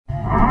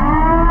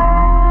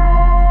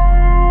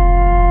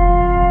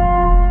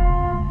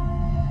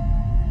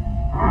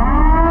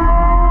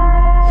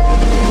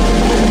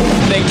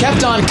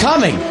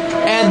coming.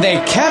 And they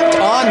kept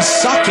on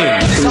sucking.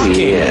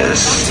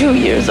 Yes. 2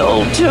 years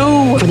old,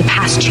 too. For the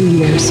past 2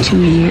 years.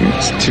 2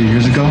 years. 2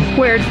 years ago?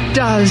 Where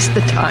does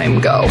the time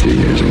go? 2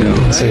 years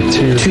ago. Say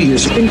 2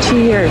 years. It's been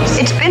 2 years.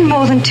 It's been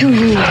more than 2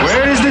 years.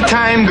 Where does the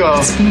time go?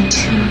 It's been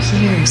 2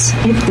 years.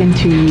 It's been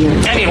 2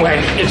 years.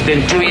 Anyway, it's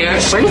been 2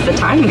 years. Where does the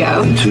time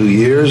go? 2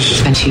 years.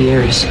 It's been 2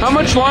 years. How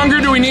much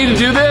longer do we need to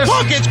do this?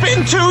 Look, it's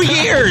been 2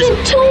 years. It's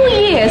been 2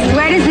 years.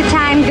 Where does the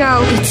time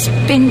go? It's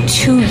been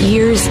 2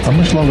 years. How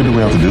much longer do we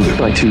have to do this?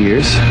 Like 2 years? 2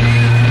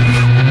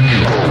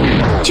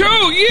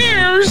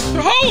 years?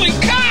 Holy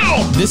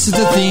cow! This is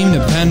the theme to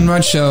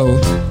Penrod Show.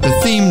 The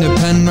theme to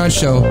Penrod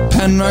Show.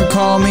 Penrod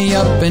called me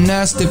up and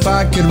asked if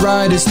I could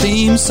write his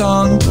theme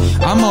song.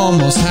 I'm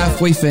almost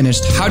halfway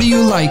finished. How do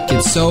you like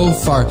it so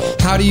far?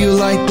 How do you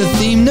like the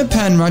theme to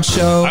Penrod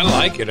Show? I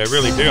like it. I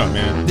really do,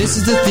 man. This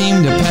is the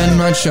theme to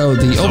Penrod Show.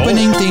 The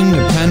opening theme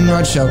to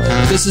Penrod Show.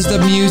 This is the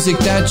music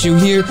that you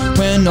hear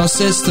when all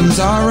systems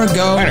are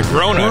a-go. Kinda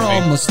grown on We're me.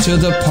 almost to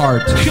the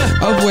part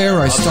of where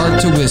I start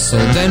to whistle.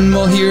 Then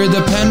we'll hear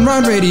the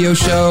Penrod Radio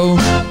Show.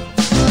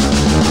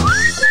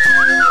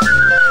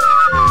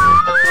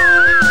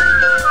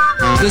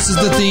 This is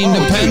the theme to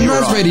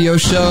Penrod's Radio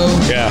Show.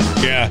 Yeah.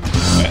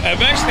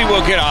 Eventually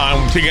we'll get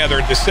on together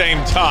at the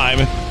same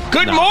time.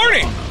 Good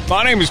morning.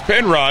 My name is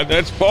Penrod.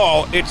 That's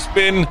Paul. It's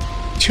been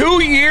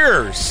 2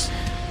 years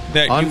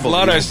that you've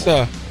let us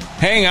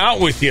hang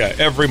out with you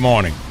every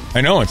morning.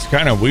 I know, it's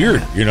kind of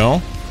weird, you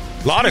know.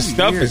 A lot of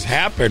stuff has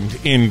happened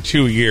in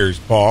 2 years,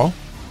 Paul.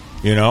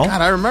 You know? God,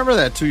 I remember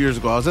that 2 years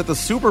ago. I was at the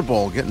Super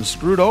Bowl getting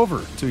screwed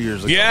over 2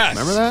 years ago. Yes.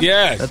 Remember that?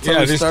 Yes. That's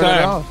how we this started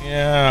time. out.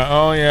 Yeah.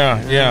 Oh,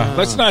 yeah.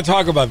 Let's not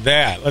talk about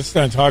that.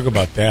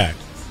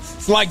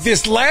 Like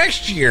this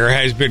last year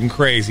has been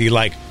crazy.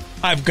 Like,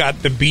 I've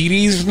got the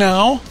beaties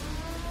now.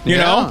 You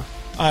know?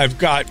 I've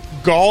got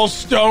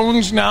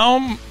gallstones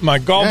now. My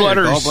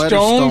gallbladder is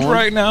stoned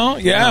right now.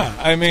 Yeah.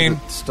 I mean,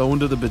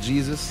 stoned to the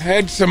bejesus.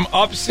 Had some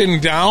ups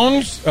and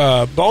downs,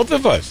 both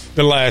of us,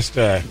 the last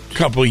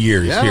couple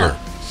years here.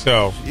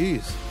 So,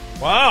 jeez.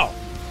 Wow.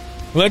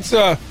 Let's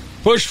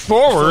push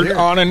forward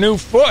on a new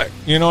foot.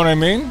 You know what I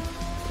mean?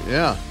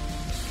 Yeah.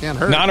 Can't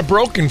hurt. Not a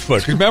broken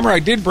foot. Remember, I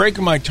did break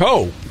my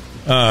toe.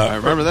 I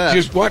remember that.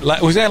 Just what?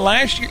 Was that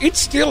last year? It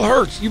still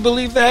hurts. You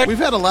believe that? We've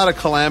had a lot of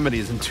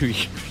calamities in 2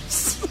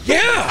 years.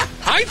 Yeah.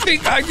 I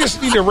think I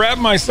just need to wrap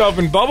myself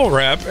in bubble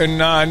wrap and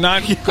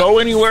not go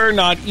anywhere,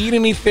 not eat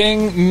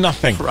anything,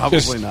 nothing.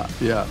 Probably not.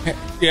 Yeah.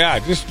 Yeah,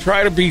 just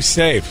try to be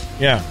safe.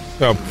 Yeah.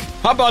 So,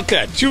 how about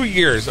that? 2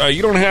 years.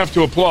 You don't have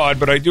to applaud,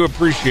 but I do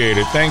appreciate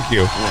it. Thank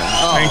you.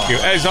 Thank you.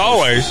 As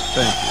always,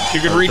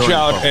 you can reach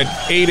out at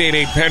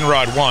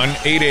 888-PENROD1,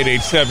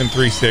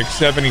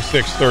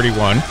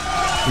 888-736-7631.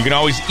 You can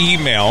always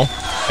email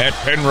at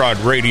Penrod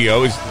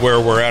Radio is where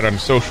we're at on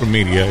social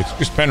media. It's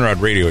just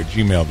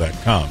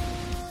penrodradio@gmail.com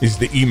is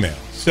the email.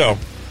 So,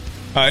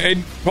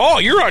 and Paul,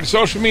 you're on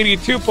social media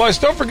too. Plus,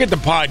 don't forget the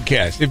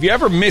podcast. If you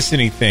ever miss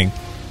anything,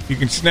 you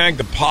can snag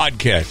the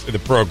podcast of the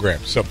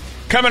program. So,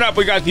 coming up,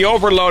 we got the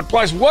overload.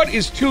 Plus, what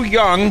is too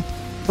young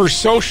for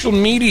social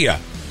media?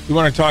 We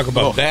want to talk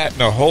about that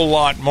and a whole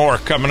lot more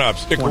coming up.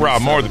 Stick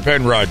around. More of the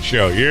Penrod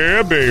Show.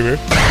 Yeah, baby.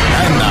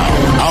 And now,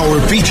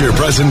 our feature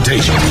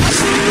presentation.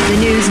 The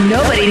news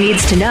nobody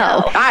needs to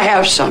know. I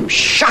have some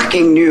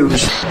shocking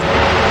news.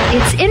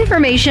 It's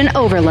information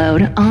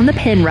overload on the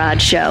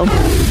Penrod Show.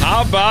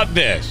 How about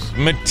this?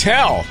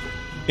 Mattel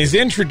is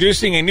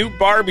introducing a new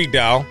Barbie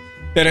doll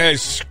that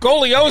has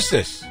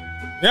scoliosis.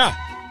 Yeah.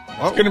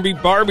 It's going to be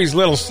Barbie's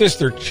little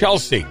sister,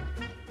 Chelsea.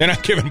 They're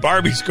not giving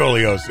Barbie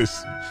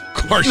scoliosis.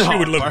 Of course, she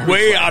would look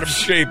way out of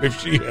shape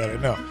if she had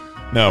it.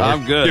 No,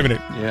 I'm good. Giving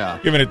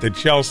it to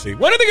Chelsea.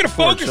 When are they going to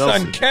focus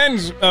on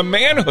Ken's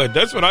manhood?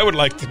 That's what I would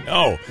like to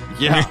know.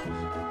 Yeah, I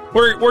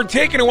mean, we're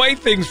taking away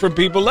things from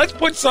people. Let's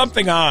put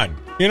something on.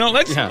 You know,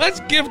 let's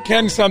give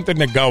Ken something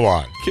to go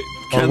on.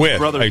 Ken's or with,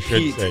 brother I should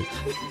Pete. say.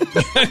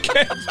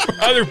 Ken's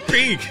brother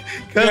Pete.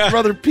 Ken's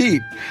brother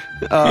Pete.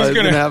 He's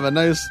going to have a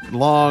nice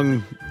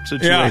long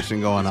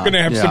situation going on. He's going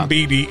to have some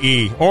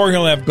BDE, or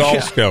he'll have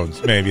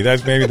gallstones. Maybe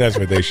that's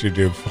what they should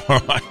do for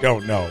him. I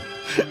don't know.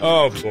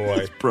 Oh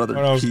boy, brother.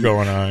 What else Pete.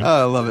 going on?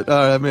 I love it.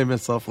 I made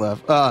myself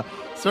laugh.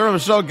 Sarah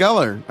Michelle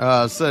Gellar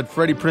said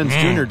Freddie Prinze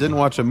Jr. didn't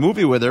watch a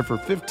movie with her for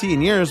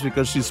 15 years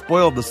because she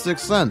spoiled The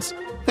Sixth Sense.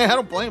 Hey, I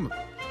don't blame him.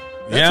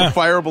 That's a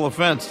fireable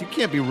offense. You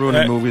can't be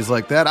ruining movies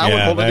like that. I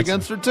would hold it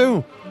against her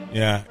too.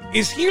 Yeah.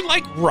 Is he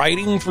like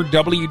writing for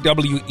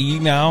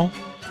WWE now?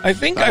 I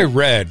think I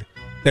read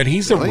that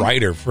he's a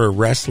writer for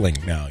wrestling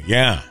now.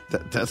 Yeah.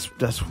 That's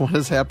what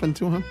has happened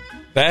to him?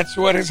 That's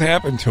what has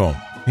happened to him.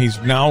 He's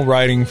now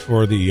writing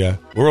for the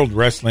World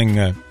Wrestling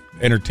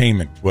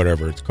Entertainment,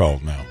 whatever it's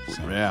called now.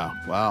 So. Yeah.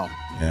 Wow.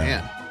 Yeah.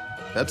 Man,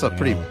 that's a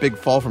pretty big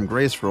fall from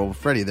grace for old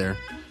Freddie there.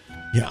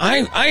 Yeah,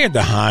 I had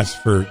the hots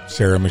for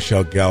Sarah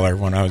Michelle Gellar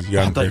when I was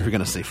younger. I thought you were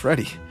going to say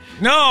Freddie.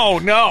 No.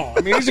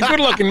 I mean, he's a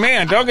good-looking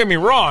man. Don't get me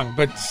wrong.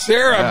 But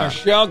Sarah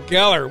Michelle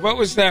Gellar, what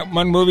was that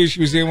one movie she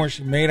was in where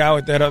she made out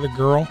with that other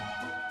girl?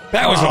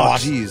 That was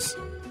awesome. Geez.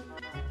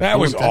 That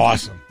was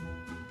awesome.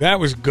 That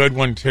was a good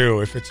one,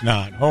 too, if it's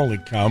not. Holy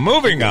cow.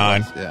 Moving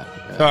on. Yeah.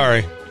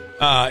 Sorry.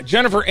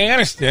 Jennifer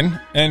Aniston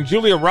and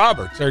Julia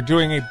Roberts are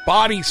doing a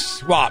body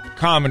swap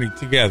comedy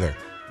together.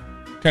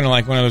 Kind of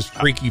like one of those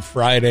Freaky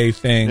Friday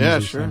things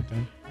or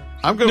something.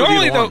 I'm good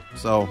normally, with either one,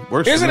 so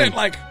works isn't for it me.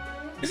 like,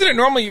 isn't it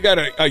normally you got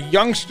a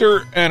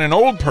youngster and an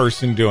old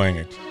person doing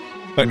it?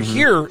 But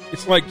here,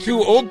 it's like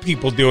two old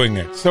people doing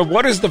it. So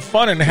what is the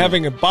fun in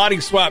having a body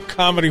swap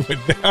comedy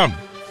with them?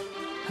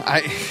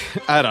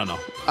 I don't know.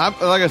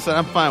 Like I said,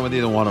 I'm fine with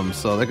either one of them,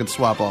 so they can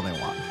swap all they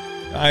want.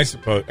 I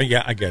suppose.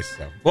 Yeah, I guess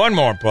so. One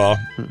more, Paul.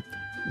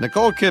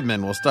 Nicole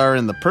Kidman will star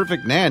in The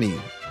Perfect Nanny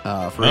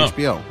for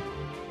HBO.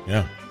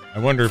 Yeah. I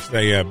wonder if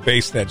they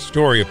based that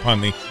story upon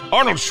the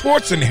Arnold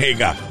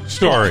Schwarzenegger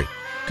story.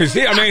 Because,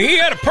 he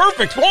had a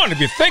perfect one if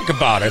you think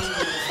about it.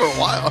 For a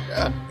while,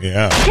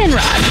 yeah.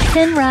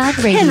 Penrod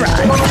Radio.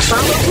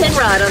 Follow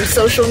Penrod on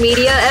social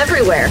media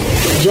everywhere.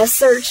 Just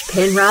search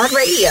Penrod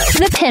Radio.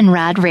 The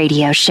Penrod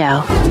Radio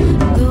Show.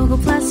 Google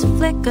Plus,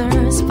 Flickr,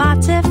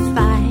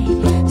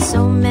 Spotify.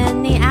 So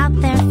many out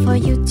there for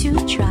you to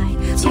try.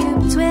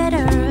 YouTube,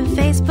 Twitter,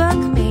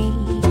 Facebook, me.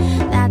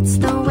 That's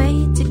the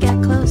way to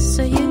get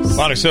closer. A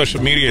lot of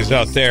social media is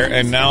out there,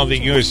 and now the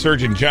U.S.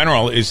 Surgeon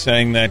General is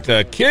saying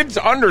that kids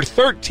under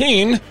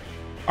 13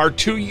 are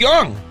too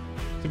young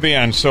to be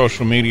on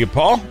social media.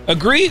 Paul,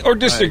 agree or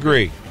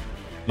disagree?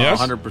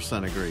 Yes?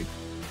 100% agree.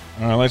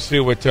 Let's see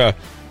what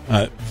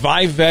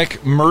Vivek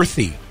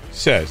Murthy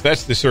says.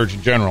 That's the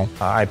Surgeon General.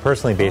 I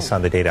personally, based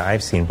on the data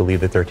I've seen, believe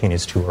that 13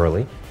 is too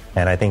early.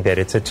 And I think that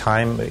it's a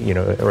time,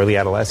 early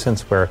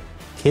adolescence, where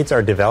kids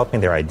are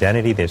developing their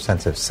identity, their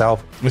sense of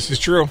self. This is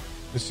true.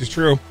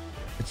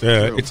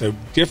 It's a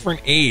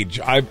different age.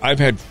 I've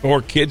had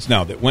 4 kids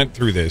now that went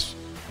through this,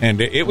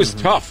 and it was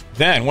tough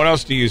then. What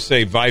else do you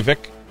say,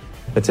 Vivek?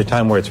 It's a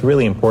time where it's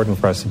really important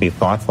for us to be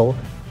thoughtful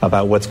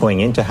about what's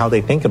going into how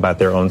they think about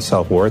their own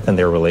self-worth and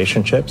their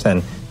relationships.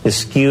 And the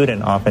skewed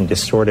and often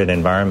distorted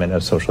environment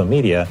of social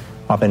media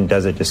often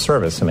does a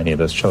disservice to many of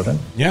those children.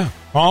 Yeah.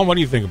 Paul, what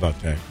do you think about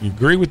that? You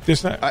agree with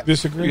this?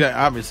 Disagree?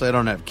 Yeah, obviously I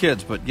don't have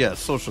kids, but yes,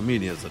 social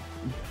media is a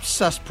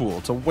cesspool.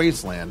 It's a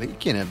wasteland. You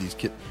can't have these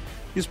kids.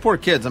 These poor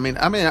kids.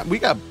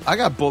 I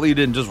got bullied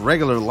in just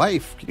regular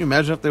life. Can you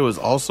imagine if there was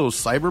also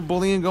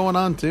cyberbullying going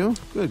on too?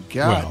 Good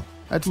God. Well,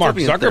 I'd Mark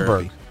still be in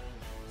therapy.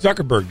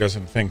 Zuckerberg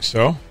doesn't think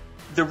so.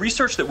 The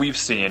research that we've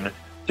seen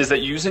is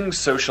that using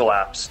social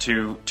apps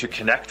to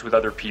connect with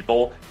other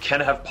people can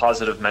have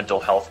positive mental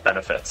health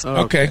benefits.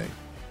 Okay.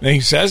 He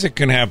says it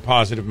can have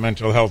positive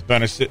mental health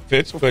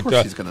benefits, Of but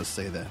course he's going to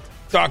say that.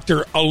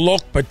 Dr.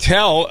 Alok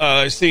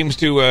Patel seems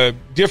to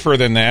differ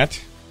than that.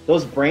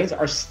 Those brains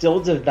are still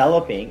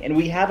developing, and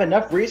we have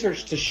enough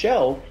research to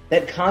show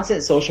that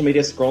constant social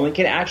media scrolling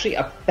can actually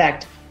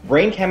affect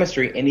brain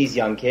chemistry in these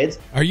young kids.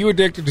 Are you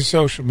addicted to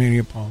social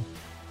media, Paul?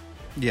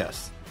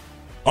 Yes.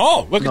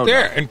 Oh, look at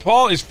there. And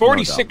Paul is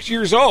 46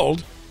 years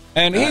old,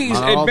 and he's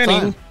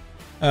admitting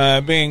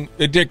being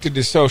addicted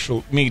to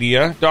social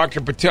media.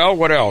 Dr. Patel,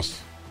 what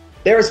else?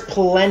 There's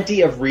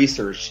plenty of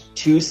research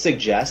to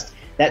suggest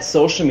that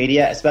social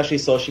media, especially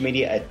social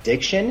media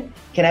addiction,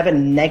 can have a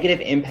negative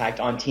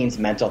impact on teens'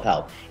 mental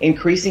health,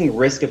 increasing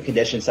risk of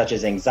conditions such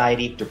as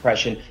anxiety,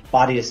 depression,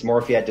 body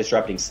dysmorphia,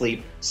 disrupting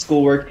sleep,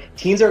 schoolwork.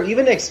 Teens are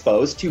even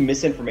exposed to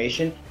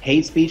misinformation,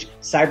 hate speech,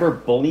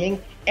 cyberbullying,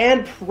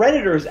 and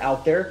predators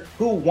out there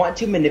who want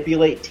to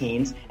manipulate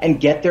teens and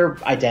get their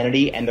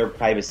identity and their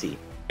privacy.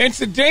 It's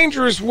a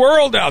dangerous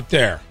world out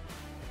there.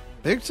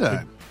 Big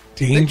time.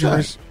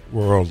 Dangerous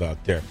world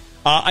out there.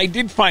 I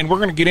did find, we're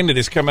going to get into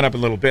this coming up a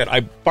little bit,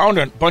 I found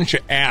a bunch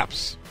of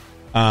apps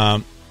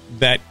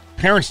that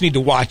parents need to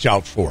watch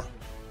out for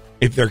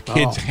if their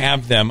kids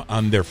have them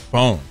on their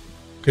phone.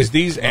 Because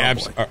these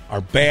apps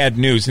are bad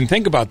news. And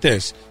think about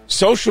this.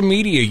 Social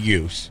media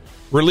use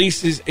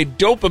releases a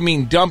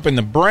dopamine dump in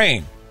the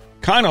brain,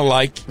 kind of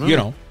like,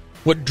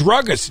 what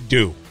druggists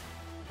do.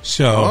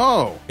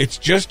 So it's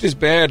just as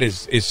bad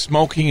as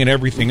smoking and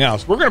everything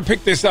else. We're going to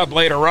pick this up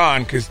later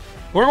on because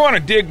we want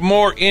to dig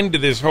more into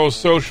this whole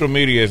social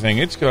media thing.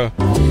 It's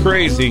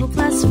crazy. Google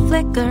Plus,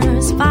 Flickr,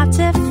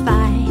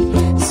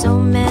 Spotify. So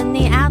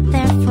many out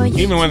there for you.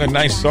 Even with a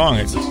nice song,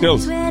 it's still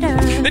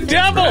the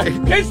devil.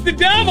 Right. It's the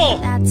devil.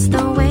 That's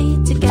the way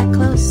to get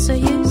closer,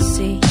 you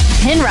see.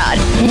 Penrod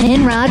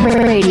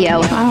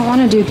Radio. I don't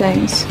want to do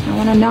things. I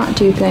want to not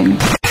do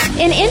things.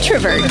 An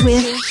introvert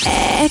with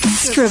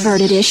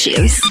extroverted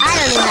issues. I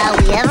don't know how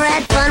we ever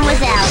had fun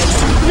without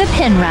it. The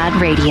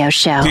Penrod Radio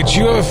Show. Did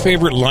you have a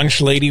favorite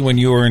lunch lady when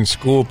you were in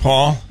school,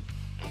 Paul?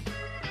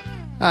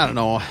 I don't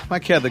know. My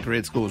Catholic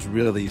grade school was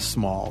really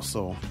small,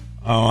 so...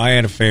 Oh, I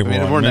had a favorite.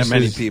 There weren't that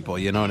many people,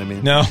 you know what I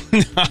mean? No.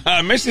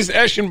 Mrs.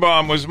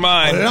 Eschenbaum was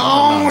mine.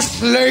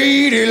 Lost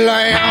lady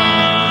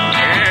lamb.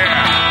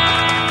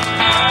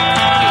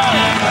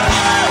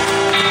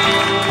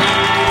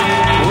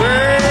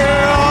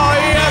 Well,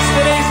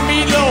 yesterday's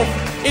meatloaf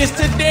is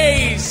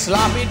today's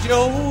sloppy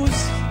joes.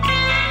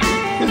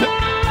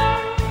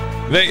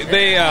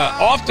 They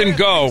often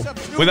go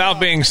without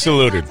being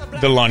saluted,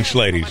 the lunch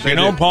ladies. You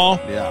know, Paul?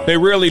 Yeah. They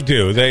really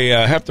do. They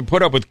have to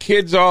put up with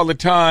kids all the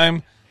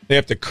time. They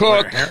have to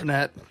cook.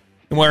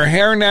 Wear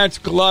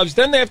hairnets, gloves.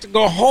 Then they have to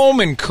go home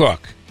and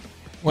cook.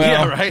 Well,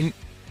 yeah, right.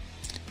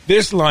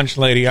 This lunch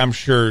lady, I'm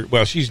sure,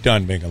 well, she's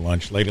done being a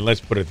lunch lady.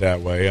 Let's put it that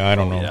way. I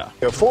don't know. Yeah.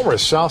 A former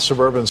South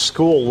Suburban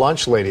school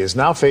lunch lady is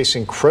now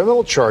facing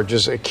criminal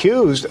charges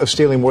accused of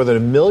stealing more than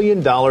 $1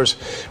 million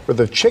worth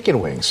of chicken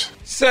wings.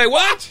 Say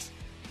what?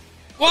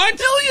 What? $1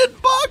 million?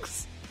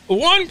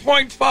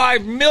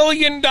 $1.5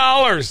 million.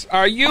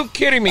 Are you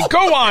kidding me?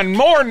 Go on,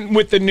 more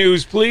with the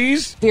news,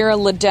 please. Vera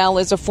Liddell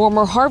is a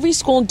former Harvey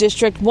School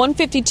District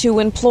 152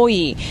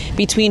 employee.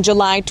 Between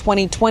July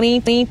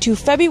 2020 to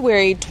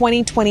February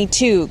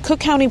 2022, Cook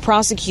County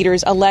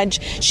prosecutors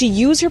allege she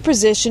used her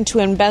position to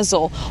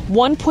embezzle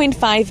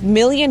 $1.5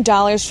 million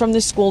from the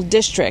school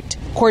district.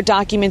 Court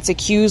documents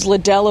accuse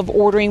Liddell of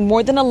ordering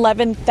more than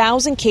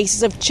 11,000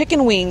 cases of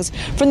chicken wings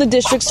from the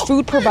district's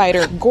food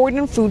provider,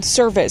 Gordon Food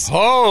Service.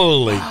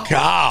 Holy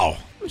cow.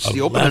 Is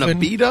she opening a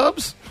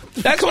B-dubs?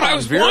 That's what I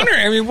was wondering.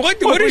 I mean,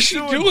 what is she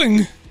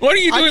doing? What are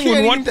you doing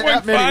with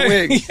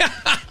 1.5? Yeah,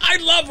 I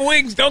love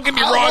wings. Don't get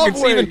me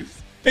wrong.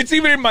 It's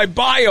even in my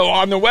bio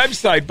on the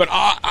website, but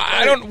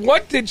I don't.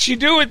 What did she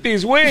do with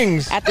these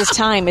wings? At this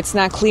time, it's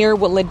not clear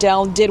what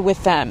Liddell did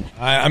with them.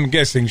 I'm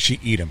guessing she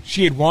ate them.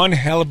 She had one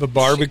hell of a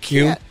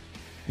barbecue,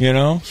 you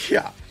know?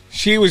 Yeah.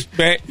 She was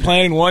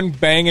planning one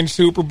banging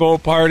Super Bowl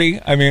party.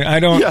 I mean,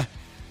 I don't. Yeah.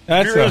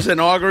 That's Vera's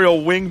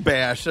inaugural wing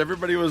bash.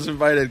 Everybody was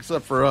invited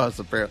except for us,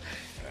 apparently.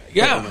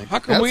 Yeah. How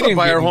come that's we didn't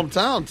by get our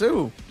hometown,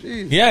 too.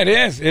 Jeez. Yeah, it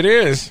is. It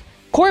is.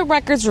 Court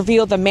records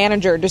reveal the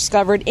manager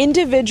discovered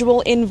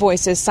individual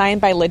invoices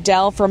signed by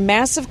Liddell for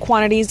massive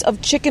quantities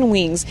of chicken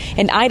wings,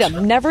 an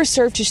item never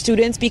served to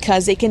students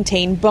because they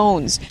contain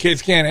bones.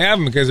 Kids can't have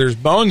them because there's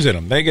bones in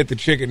them. They get the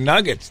chicken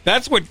nuggets.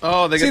 That's what.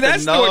 Oh, they get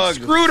that's the nuggets.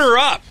 what screwed her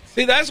up.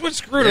 See, that's what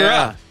screwed her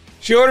up.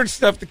 She ordered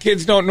stuff the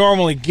kids don't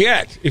normally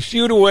get. If she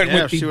would have went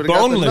with the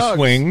boneless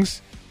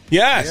wings,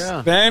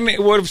 then it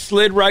would have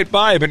slid right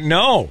by. But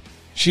no.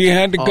 She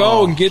had to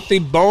go and get the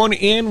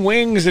bone-in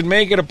wings and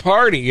make it a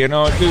party. You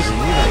know, it just...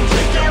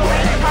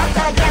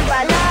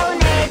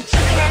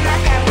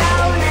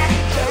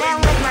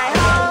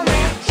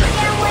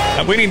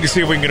 we need to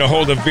see if we can get a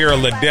hold of Vera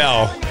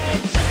Liddell.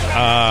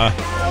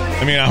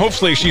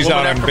 Hopefully she's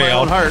out on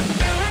bail.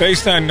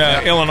 Based on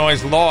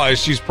Illinois' laws,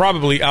 she's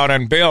probably out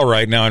on bail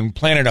right now and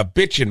planning a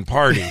bitchin'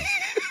 party.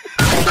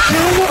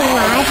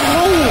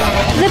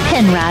 The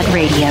Penrod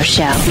Radio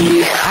Show.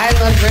 I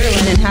love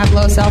Ritalin and have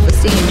low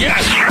self-esteem.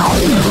 Yes!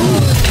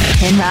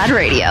 Penrod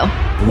Radio.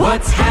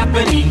 What's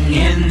happening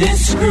in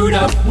this screwed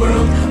up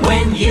world?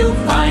 When you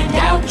find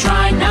out,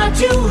 try not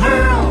to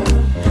hurl.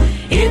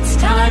 It's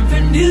time for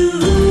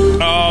news.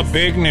 Oh,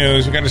 big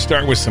news. We're going to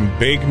start with some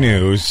big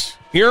news.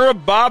 Hero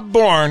Bob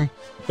Bourne,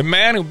 the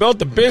man who built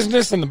the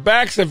business on the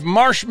backs of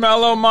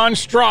marshmallow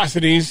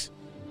monstrosities,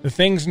 the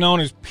things known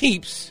as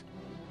Peeps,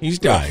 he's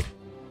died.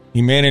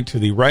 He made it to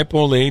the ripe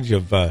old age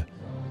of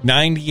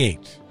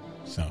 98.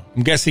 So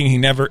I'm guessing he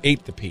never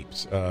ate the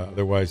Peeps.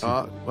 Otherwise,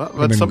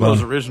 but some of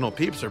those original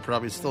Peeps are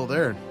probably still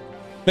there.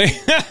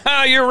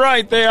 You're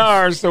right, they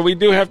are. So we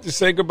do have to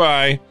say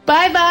goodbye.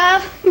 Bye,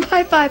 Bob.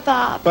 Bye,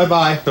 Bob.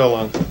 Bye-bye. So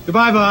long.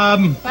 Goodbye,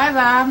 Bob. Bye,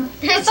 Bob.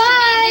 Bye.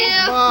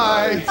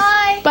 Bye.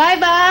 Bye. Bye,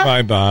 Bob.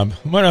 Bye, Bob.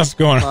 What else is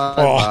going on,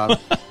 Paul?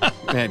 Bob.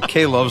 Man,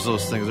 Kay loves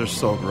those things. They're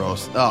so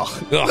gross.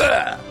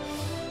 Ugh.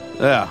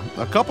 Yeah,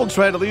 a couple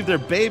tried to leave their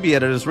baby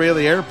at an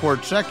Israeli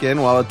airport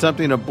check-in while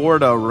attempting to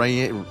board a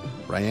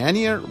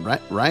Ryanair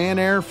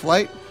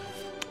flight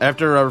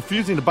after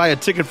refusing to buy a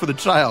ticket for the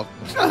child.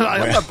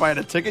 I'm not buying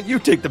a ticket. You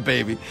take the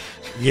baby.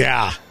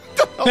 Yeah,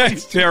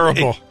 that's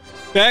terrible.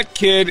 That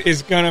kid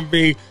is going to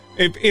be...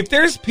 If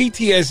there's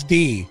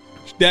PTSD,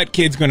 that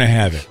kid's going to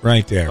have it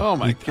right there. Oh,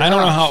 my God. I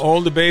don't know how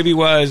old the baby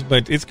was,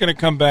 but it's going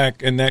to come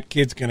back, and that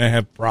kid's going to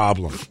have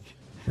problems.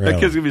 Really?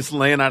 That kid's going to be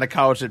laying on a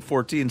couch at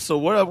 14. So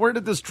where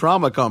did this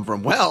trauma come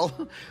from?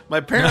 Well,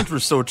 my parents were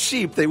so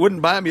cheap, they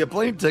wouldn't buy me a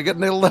plane ticket,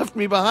 and they left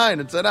me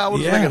behind and said, we'll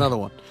take another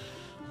one.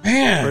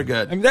 Man, we're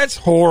good. I mean, that's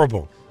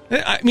horrible.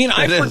 I mean,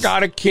 I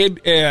forgot a kid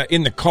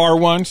in the car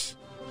once.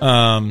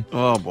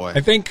 Oh, boy.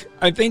 I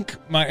think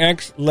my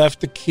ex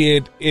left a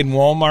kid in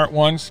Walmart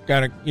once.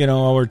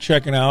 While we're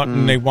checking out,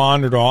 and they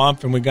wandered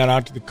off, and we got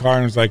out to the car,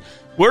 and it was like,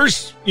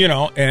 where's,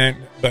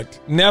 but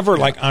never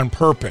like on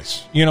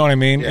purpose. You know what I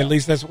mean? Yeah. At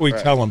least that's what we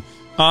tell them.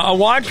 A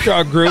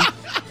watchdog group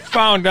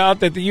found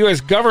out that the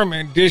U.S.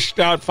 government dished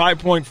out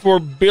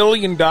 $5.4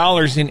 billion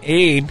in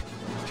aid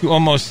to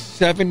almost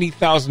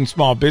 70,000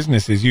 small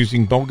businesses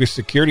using bogus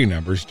security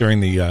numbers during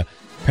the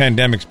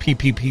pandemic's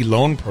PPP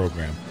loan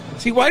program.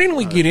 See, why didn't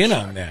we get in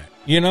on that?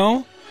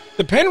 The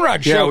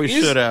Penrod Show we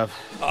should have.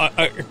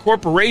 A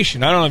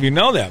corporation. I don't know if you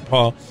know that,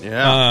 Paul.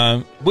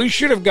 Yeah. We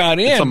should have got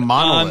in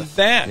on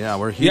that. Yeah,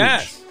 we're huge.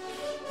 Yes.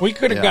 We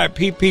could have got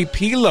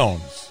PPP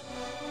loans.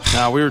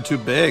 No, we were too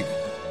big.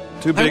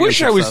 Too big and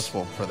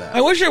successful for that.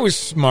 I wish I was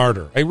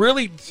smarter.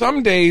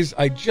 Some days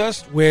I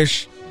just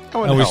wish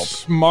I was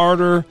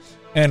smarter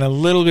and a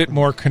little bit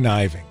more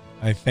conniving.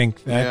 I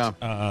think that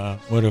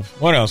would have.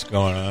 What else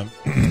going on?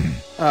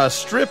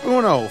 Strip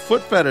Uno,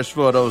 foot fetish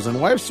photos,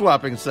 and wife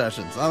swapping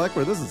sessions. I like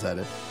where this is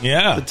headed.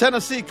 Yeah. The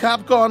Tennessee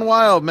cop gone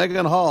wild.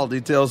 Megan Hall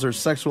details her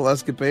sexual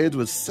escapades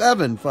with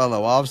 7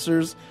 fellow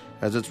officers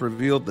as it's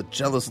revealed the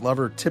jealous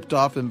lover tipped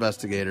off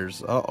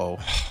investigators. Uh-oh.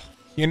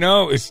 You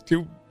know, it's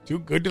too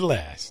good to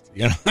last.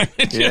 You know,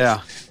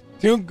 yeah.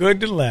 Too good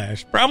to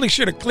last. Probably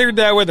should have cleared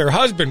that with her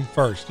husband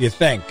first, you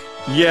think?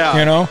 Yeah.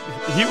 You know?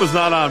 He was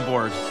not on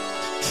board.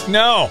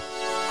 No.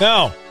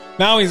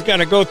 Now he's got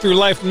to go through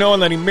life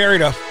knowing that he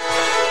married a...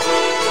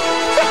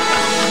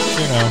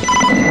 You know.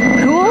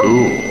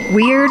 Cool.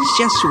 Weird.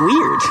 Just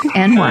weird.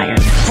 And wired.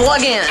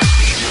 Plug in.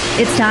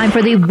 It's time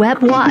for the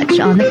Web Watch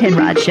on the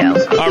Penrod Show.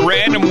 A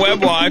random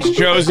Web Watch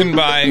chosen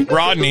by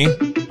Rodney,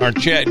 our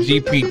Chat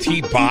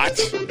GPT bot.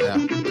 Yeah.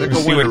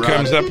 Let's see what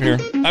comes up here.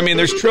 I mean,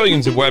 there's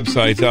trillions of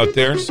websites out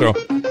there, so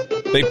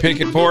they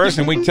pick it for us,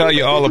 and we tell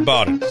you all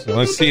about it. So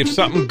let's see if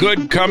something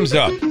good comes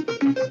up.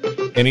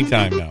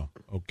 Anytime now,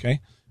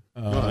 okay?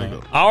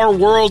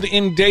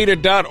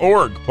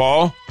 OurWorldInData.org,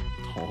 Paul.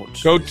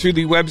 Go to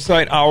the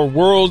website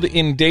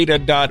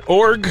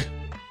OurWorldInData.org.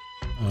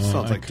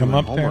 Sounds like come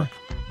up homework. there.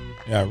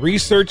 Yeah,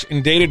 research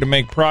and data to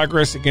make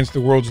progress against the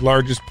world's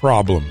largest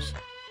problems.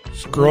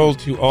 Scroll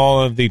to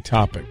all of the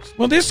topics.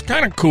 Well, this is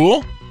kind of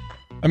cool.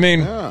 I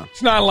mean,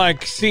 It's not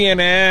like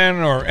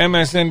CNN or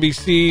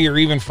MSNBC or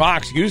even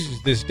Fox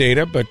uses this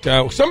data, but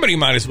somebody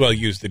might as well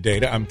use the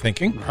data, I'm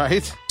thinking.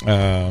 Right.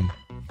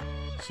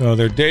 So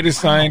they're data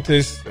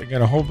scientists. They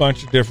got a whole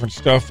bunch of different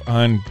stuff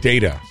on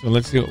data. So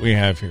let's see what we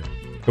have here.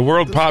 The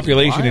world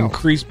population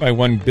increased by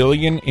 1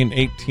 billion in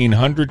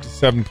 1800 to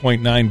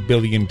 7.9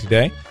 billion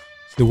today.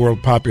 It's the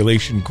world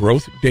population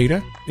growth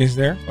data is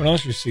there. What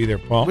else you see there,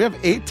 Paul? We have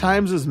 8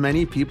 times as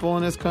many people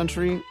in this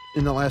country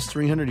in the last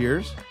 300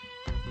 years.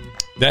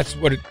 That's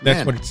what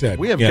it said.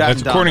 We have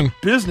gotten down to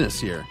business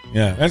here.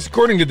 Yeah, that's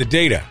according to the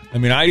data. I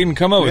mean, I didn't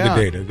come up with the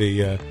data.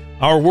 The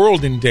Our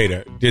World in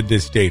Data did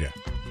this data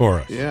for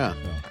us. Yeah.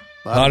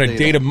 So, a lot of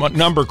data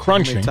number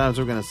crunching. How many times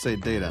we're going to say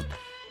data?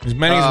 As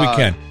many as we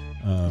can.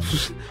 How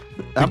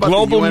about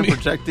global the UN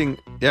projecting?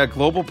 Yeah,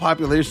 global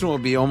population will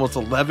be almost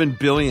 11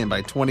 billion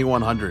by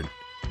 2100.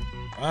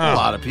 Wow. A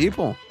lot of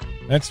people.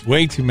 That's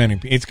way too many.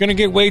 It's going to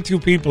get way too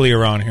peoply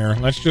around here.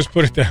 Let's just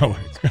put it that way.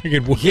 It's going to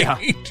get way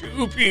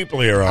too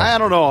peoply around. I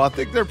don't know. I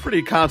think they're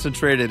pretty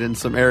concentrated in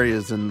some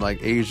areas in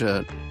like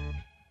Asia.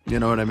 You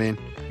know what I mean?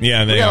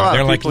 Yeah, they are.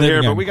 They're like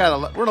here, but we're a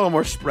little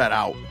more spread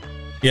out.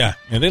 Yeah,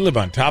 and they live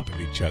on top of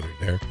each other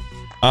there.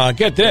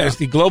 Get this: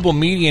 the global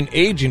median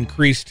age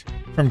increased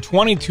from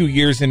 22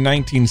 years in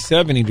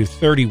 1970 to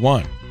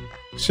 31.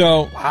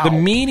 So the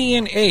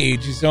median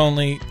age is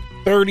only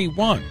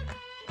 31.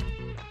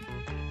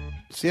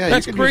 So yeah,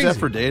 that's you can crazy. use that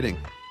for dating.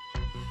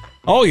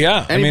 Oh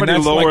yeah, anybody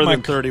that's lower like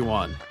than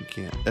 31, you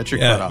can't. That's your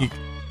cutoff.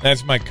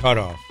 That's my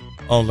cutoff.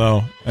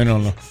 Although I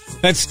don't know,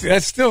 that's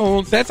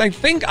still I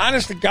think,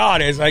 honest to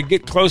God, as I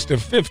get close to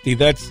 50,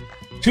 that's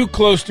too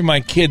close to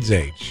my kid's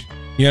age.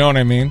 You know what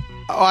I mean?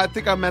 Oh, I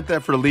think I meant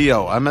that for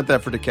Leo. I meant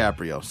that for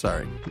DiCaprio.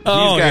 Sorry. He's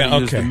got to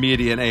use the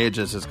median age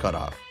as his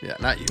cutoff. Yeah,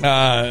 not you.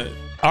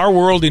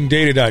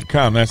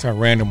 OurWorldInData.com. That's our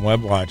random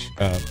web watch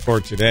for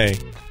today.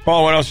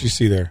 Paul, what else you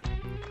see there?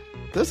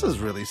 This is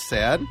really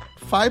sad.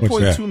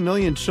 5.2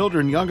 million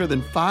children younger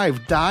than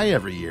 5 die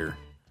every year.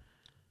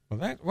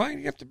 Well, why do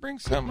you have to bring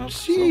something up?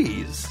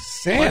 Jeez.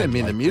 Sad. Well, I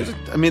mean, the music.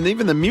 I mean,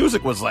 even the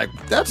music was like,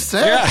 that's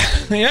sad.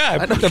 Yeah.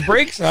 I put the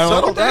brakes on.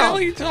 What the hell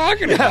are you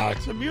talking about?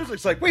 The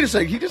music's like, wait a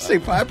second. He just say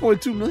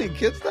 5.2 million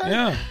kids die?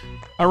 Yeah.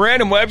 A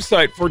random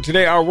website for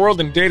today,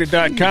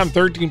 OurWorldInData.com.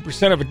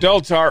 13% of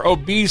adults are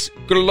obese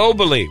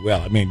globally.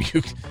 Well, I mean,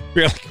 you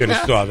really could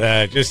have saw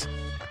that. Just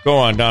go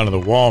on down to the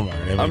Walmart.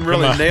 I mean, I'm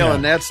really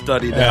nailing that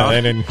study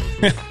down.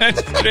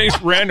 That's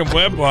today's random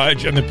web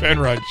watch on the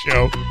Penrod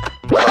Show.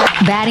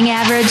 Batting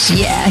average?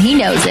 Yeah, he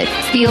knows it.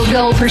 Field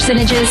goal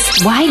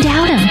percentages? Why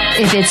doubt him?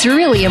 If it's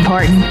really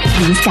important,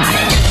 he's got it.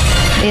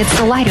 It's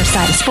the lighter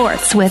side of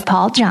sports with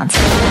Paul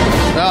Johnson.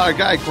 Our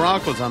guy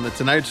Gronk was on the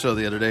Tonight Show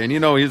the other day, and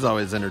he's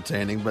always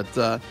entertaining, but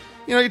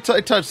he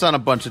touched on a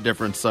bunch of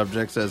different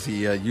subjects, as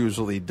he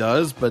usually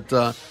does, but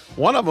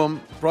one of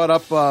them brought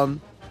up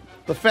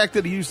the fact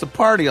that he used to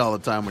party all the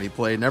time when he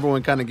played, and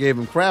everyone kind of gave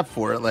him crap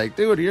for it, like,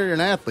 dude, you're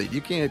an athlete.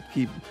 You can't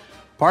keep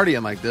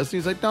partying like this.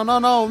 And he's like,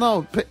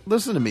 no.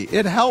 Listen to me.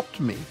 It helped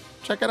me.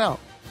 Check it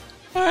out.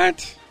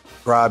 What?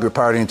 Rob, you're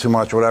partying too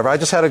much or whatever. I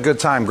just had a good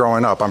time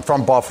growing up. I'm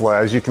from Buffalo,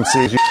 as you can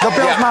see. The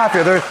Bills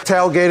Mafia, they're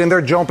tailgating,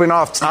 they're jumping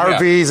off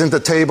RVs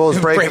into tables,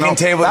 breaking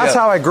tables. That's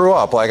how I grew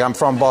up. Like, I'm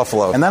from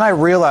Buffalo. And then I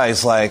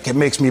realized, like, it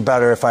makes me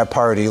better if I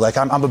party. Like,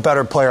 I'm a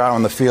better player out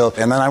on the field.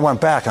 And then I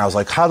went back and I was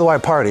like, how do I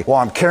party? Well,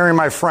 I'm carrying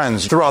my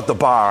friends throughout the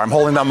bar. I'm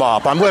holding them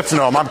up. I'm lifting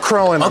them. I'm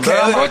curling them.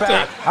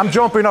 I'm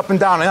jumping up and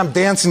down and I'm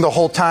dancing the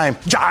whole time,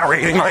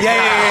 gyrating. Like,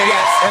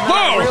 And then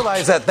I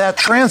realized that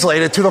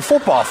translated to the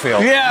football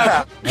field.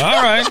 Yeah.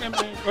 All right.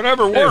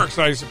 Whatever works,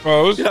 I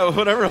suppose. Yeah,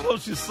 whatever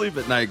helps you sleep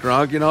at night,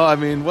 Gronk. I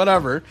mean,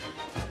 whatever.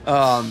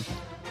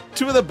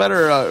 two of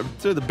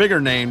the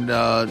bigger named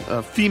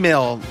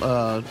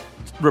female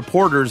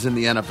reporters in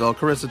the NFL,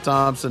 Carissa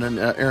Thompson and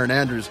Erin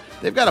Andrews,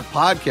 they've got a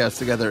podcast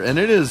together, and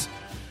it is,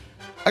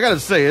 I got to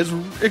say, it's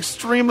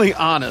extremely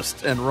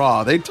honest and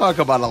raw. They talk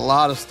about a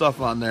lot of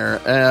stuff on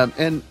there,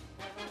 and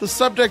the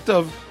subject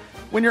of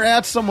when you're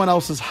at someone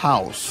else's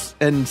house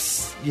and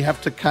you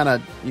have to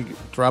you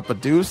drop a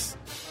deuce.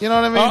 You know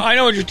what I mean? I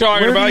know what you're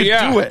talking about. Do you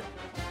yeah. do it?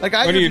 Like,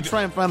 I could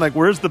try and find,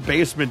 where's the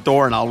basement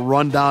door, and I'll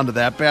run down to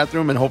that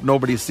bathroom and hope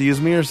nobody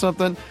sees me or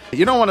something.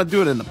 You don't want to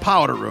do it in the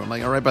powder room,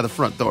 right by the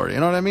front door. You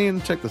know what I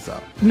mean? Check this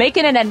out.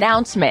 Making an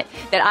announcement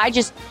that I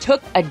just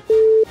took a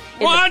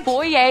in the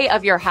foyer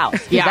of your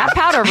house. Yeah. That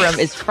powder room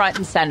is front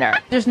and center.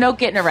 There's no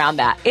getting around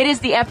that. It is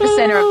the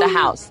epicenter of the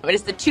house. It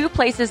is the two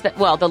places that,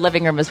 the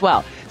living room as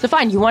well. So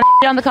fine, you want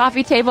to on the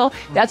coffee table?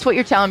 That's what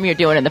you're telling me you're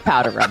doing in the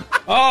powder room.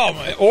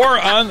 Oh, or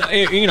on,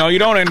 you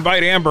don't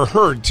invite Amber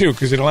Heard, too,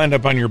 because it'll end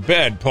up on your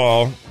bed,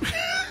 Paul.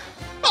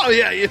 Oh,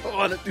 yeah, you don't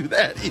want to do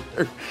that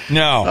either.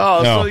 No.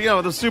 Oh, no.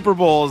 So, the Super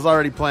Bowl is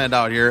already planned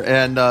out here.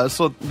 And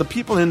so the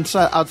people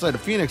outside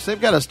of Phoenix, they've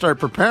got to start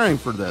preparing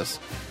for this.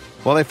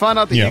 Well, they found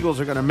out the Eagles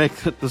are going to make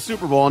the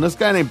Super Bowl. And this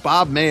guy named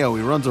Bob Mayo,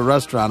 he runs a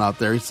restaurant out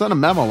there. He sent a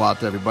memo out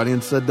to everybody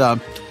and said, the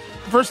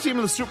first team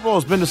in the Super Bowl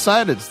has been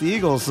decided. It's the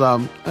Eagles.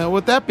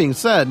 With that being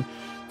said,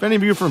 if any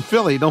of you are from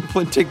Philly, don't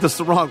take this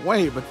the wrong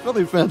way, but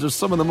Philly fans are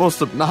some of the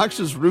most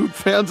obnoxious, rude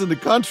fans in the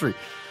country.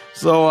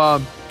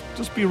 So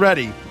just be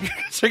ready.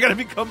 They're going to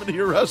be coming to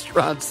your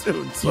restaurant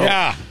soon. So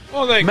yeah.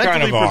 Well, they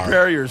kind of are.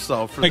 Prepare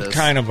yourself for this. They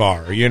kind of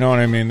are. You know what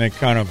I mean? They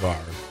kind of are.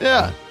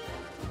 Yeah.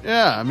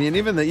 Yeah. I mean,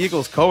 even the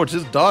Eagles coach,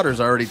 his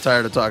daughter's already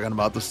tired of talking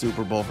about the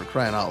Super Bowl, for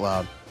crying out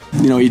loud.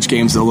 Each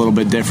game's a little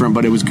bit different,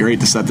 but it was great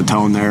to set the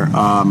tone there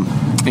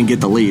and get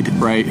the lead,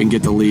 right? And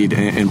get the lead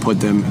and put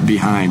them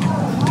behind.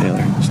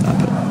 Taylor,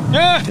 stop it.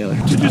 Yeah. Taylor,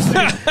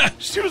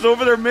 she was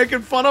over there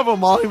making fun of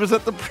him while he was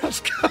at the press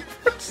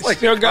conference.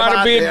 Still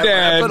gotta be a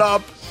dad. Wrap it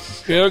up.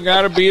 Still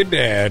gotta be a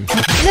dad.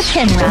 The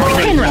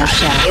Penrod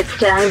Show. It's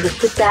time to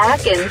sit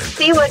back and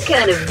see what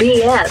kind of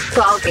BS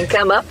Paul can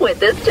come up with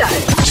this time.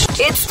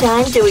 It's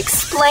time to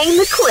explain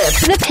the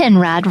clip. The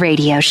Penrod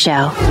Radio Show.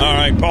 All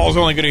right, Paul's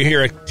only going to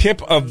hear a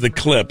tip of the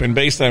clip, and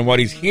based on what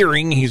he's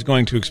hearing, he's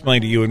going to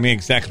explain to you and me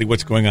exactly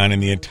what's going on in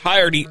the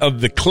entirety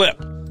of the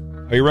clip.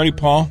 Are you ready,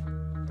 Paul?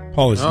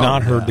 Paul has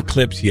not heard the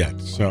clips yet,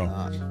 so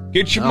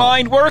get your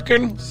mind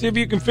working. See if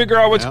you can figure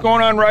out what's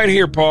going on right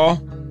here,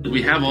 Paul.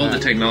 We have all the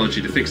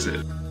technology to fix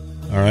it.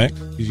 All right.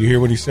 Did you hear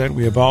what he said?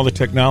 We have all the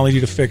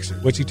technology to fix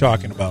it. What's he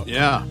talking about?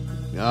 Yeah.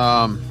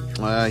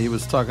 He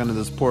was talking to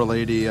this poor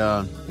lady.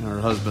 Her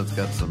husband's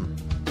got some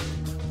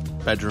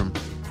bedroom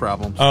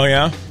problems. Oh,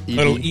 yeah? ED.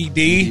 Little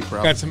ED?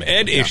 Got some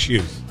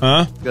issues,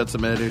 huh? Got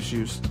some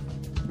issues.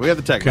 We have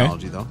the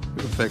technology, though.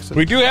 We can fix it.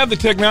 We do have the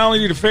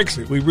technology to fix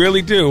it. We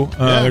really do.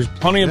 There's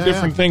plenty of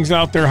different things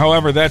out there.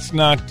 However, that's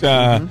not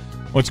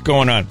what's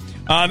going on.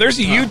 There's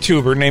a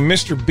YouTuber named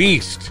Mr.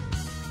 Beast.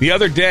 The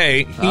other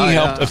day, he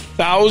helped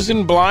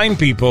 1,000 blind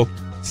people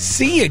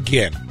see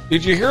again.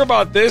 Did you hear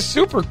about this?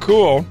 Super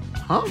cool.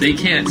 Huh? They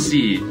can't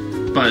see,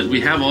 but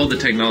we have all the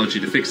technology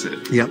to fix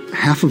it. Yep.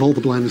 Half of all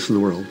the blindness in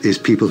the world is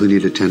people who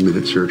need a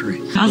 10-minute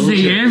surgery. I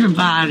see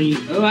everybody.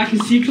 Oh, I can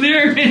see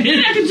clear. I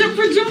can jump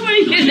for joy.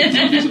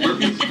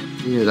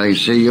 Yes, I can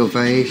see your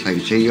face. I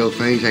can see your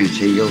face. I can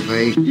see your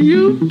face.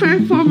 You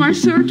pay for my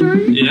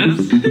surgery?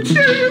 Yes.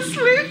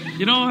 Seriously?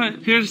 You know what?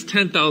 Here's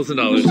 $10,000. Make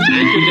your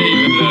day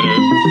even better.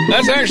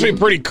 That's actually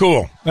pretty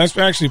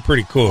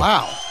cool.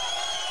 Wow.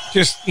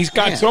 He's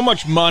got so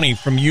much money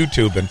from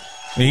YouTube, and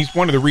he's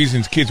one of the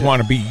reasons kids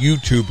want to be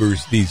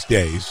YouTubers these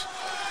days.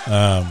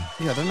 They're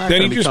not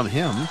going to become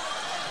him.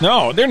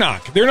 No, they're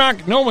not.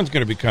 No one's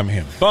going to become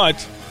him.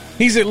 But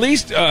he's at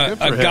least a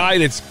guy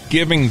that's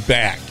giving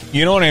back.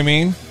 You know what I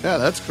mean? Yeah,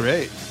 that's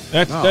great.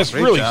 That's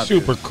really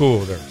super cool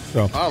there.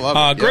 So, I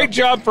love it. Great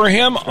job for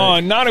him.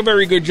 Not a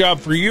very good job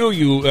for you.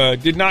 You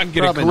did not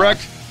get it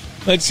correct.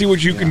 Let's see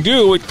what you can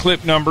do with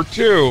clip number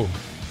 2.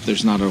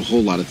 There's not a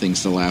whole lot of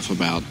things to laugh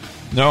about.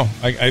 No,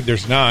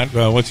 there's not.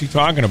 What's he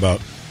talking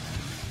about?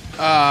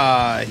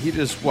 He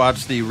just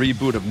watched the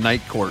reboot of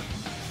Night Court.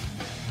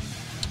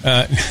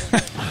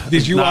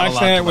 Did you watch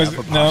that?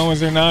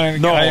 Was there not?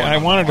 No, I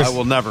wanted to. I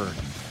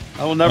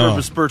will never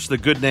besmirch the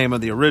good name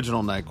of the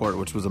original Night Court,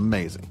 which was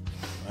amazing.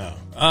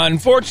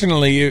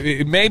 Unfortunately,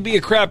 it may be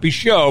a crappy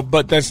show,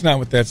 but that's not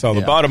what that's all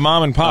about. A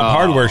mom and pop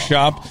hardware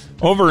shop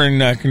over in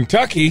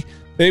Kentucky.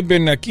 They've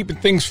been keeping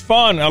things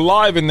fun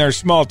alive in their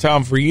small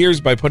town for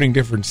years by putting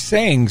different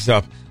sayings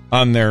up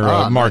on their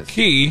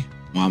marquee. Nice.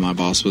 While my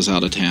boss was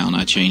out of town,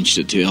 I changed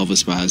it to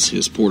Elvis buys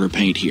his Porter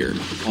paint here.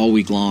 All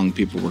week long,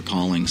 people were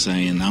calling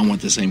saying, I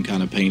want the same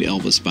kind of paint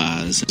Elvis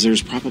buys.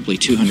 There's probably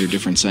 200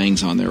 different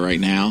sayings on there right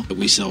now.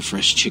 We sell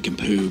fresh chicken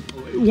poop.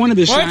 One of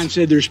the signs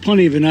said there's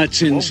plenty of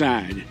nuts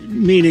inside,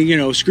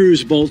 meaning,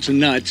 screws, bolts, and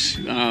nuts.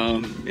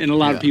 And and a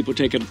lot of people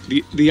take it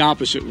the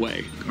opposite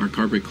way. Our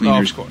carpet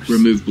cleaners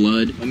remove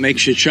blood. It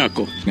makes you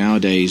chuckle.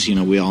 Nowadays,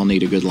 we all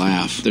need a good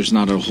laugh. There's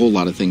not a whole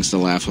lot of things to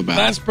laugh about.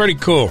 That's pretty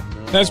cool.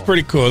 That's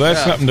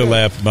something to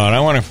laugh about. I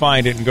want to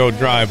find it and go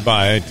drive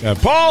by it.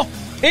 Paul,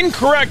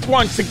 incorrect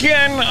once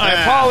again.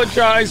 I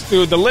apologize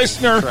to the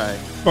listener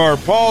for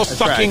Paul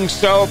sucking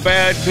so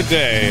bad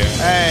today.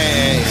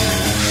 Hey.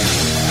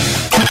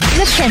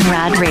 The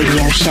Penrod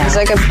Radio Show. It's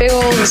like a big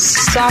old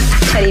soft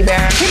teddy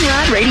bear.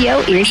 Penrod Radio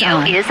is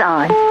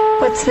on.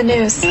 What's the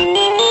news?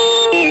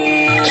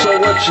 So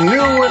what's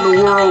new in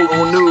the world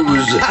of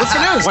news? What's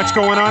the news? What's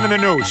going on in the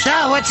news?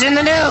 So what's in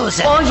the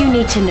news? All you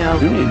need to know.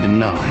 You need to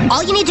know.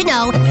 All you need to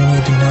know.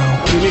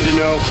 You need to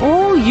know.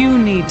 All you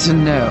need to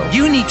know.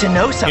 You need to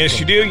know something. Yes,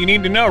 you do. You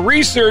need to know.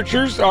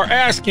 Researchers are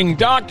asking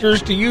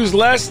doctors to use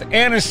less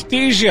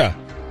anesthesia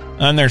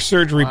on their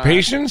surgery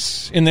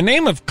patients in the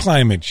name of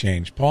climate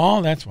change,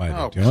 Paul. That's why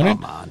they're doing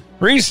it. On.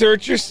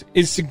 Researchers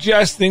is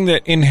suggesting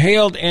that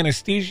inhaled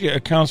anesthesia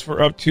accounts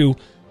for up to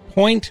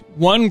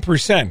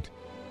 0.1%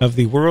 of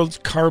the world's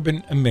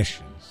carbon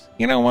emissions.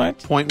 You know what?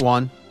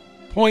 0.1.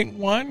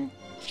 0.1?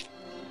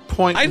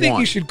 0.1. I think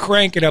you should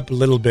crank it up a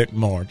little bit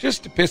more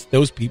just to piss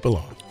those people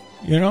off.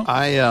 No,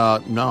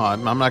 I'm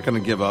not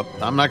going to give up.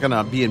 I'm not going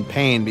to be in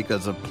pain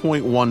because of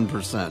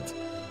 0.1%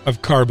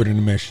 of carbon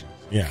emissions.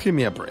 Yeah. Give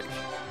me a break.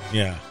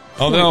 Yeah.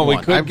 Although we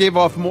could. I gave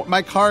off more.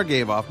 My car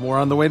gave off more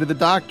on the way to the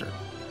doctor.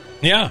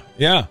 Yeah.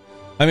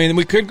 I mean,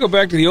 we could go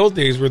back to the old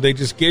days where they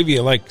just gave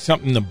you like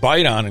something to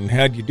bite on and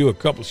had you do a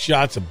couple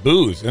shots of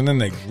booze and then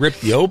they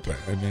ripped you open.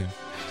 I mean,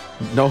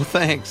 no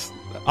thanks.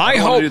 I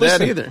don't hope do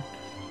that either.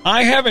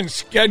 I haven't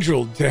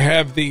scheduled to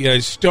have the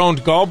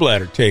stoned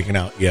gallbladder taken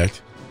out yet,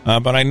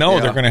 but I know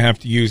they're going to have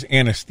to use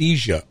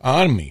anesthesia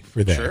on me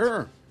for that.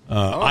 Sure.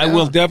 I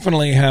will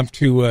definitely have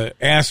to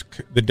ask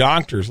the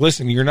doctors.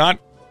 Listen, you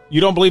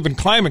don't believe in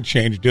climate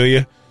change, do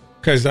you?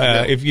 Because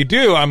if you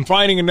do, I'm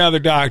finding another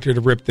doctor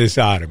to rip this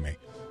out of me.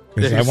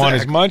 Because I want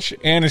as much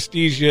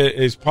anesthesia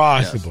as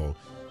possible.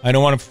 Yes. I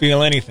don't want to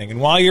feel anything. And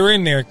while you're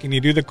in there, can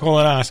you do the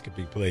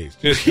colonoscopy, please?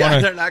 Just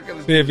they're not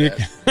going to do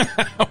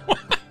that.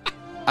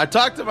 I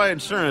talked to my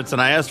insurance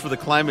and I asked for the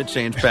climate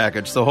change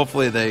package, so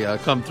hopefully they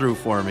come through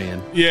for me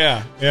and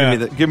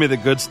give me the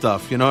good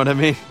stuff. You know what I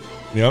mean?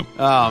 Yep.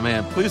 Oh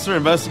man, police are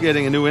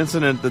investigating a new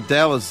incident at the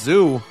Dallas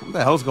Zoo. What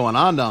the hell's going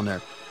on down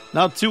there?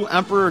 Now, 2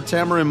 emperor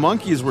tamarin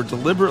monkeys were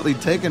deliberately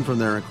taken from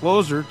their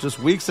enclosure just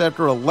weeks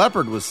after a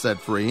leopard was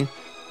set free.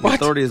 The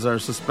authorities are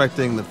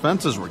suspecting the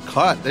fences were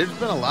cut. There's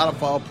been a lot of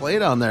foul play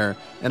down there.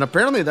 And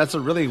apparently that's a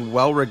really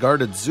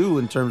well-regarded zoo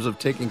in terms of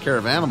taking care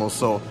of animals.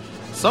 So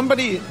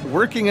somebody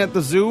working at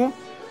the zoo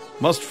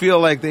must feel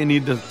like they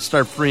need to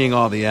start freeing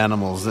all the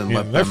animals and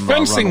let them They're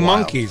fencing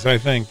monkeys, I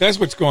think. That's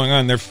what's going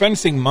on. They're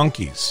fencing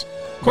monkeys.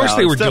 Of course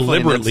they were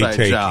deliberately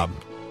taken. Job.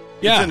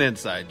 Yeah. It's an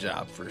inside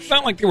job for sure. It's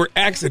not like they were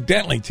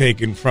accidentally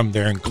taken from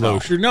their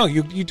enclosure. No,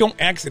 you don't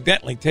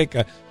accidentally take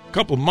a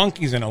couple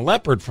monkeys and a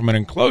leopard from an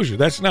enclosure.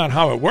 That's not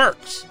how it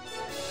works.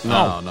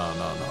 No.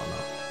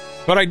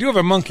 But I do have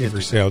a monkey for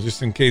sale,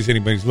 just in case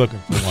anybody's looking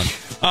for one.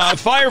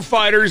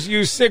 Firefighters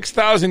used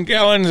 6,000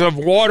 gallons of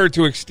water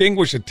to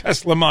extinguish a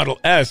Tesla Model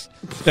S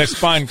that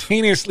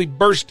spontaneously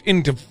burst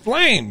into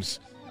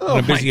flames on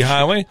a busy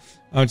highway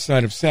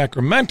outside of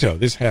Sacramento.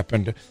 This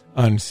happened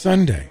on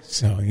Sunday.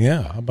 So,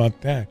 yeah, how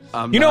about that?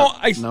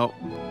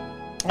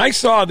 I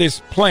saw this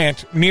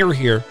plant near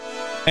here,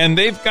 and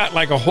they've got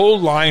like a whole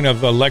line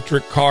of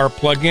electric car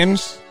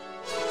plug-ins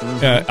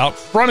out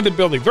front of the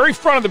building, very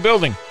front of the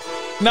building.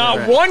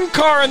 Not one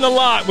car in the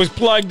lot was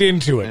plugged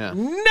into it. Yeah.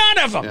 None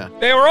of them. Yeah.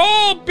 They were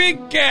all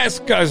big gas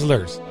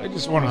guzzlers. I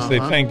just want to say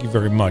thank you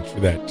very much for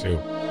that, too.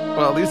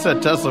 Well, at least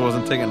that Tesla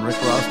wasn't taking Rick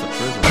Ross to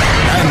prison.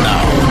 And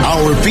now,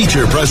 our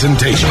feature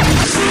presentation.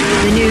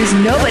 The news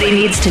nobody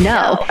needs to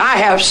know. I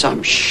have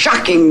some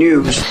shocking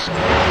news.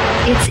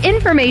 It's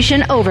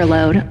information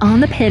overload on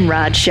the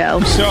Penrod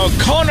Show. So,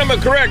 Conor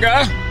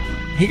McGregor,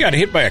 he got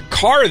hit by a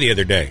car the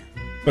other day,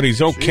 but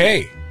he's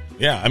okay. Jeez.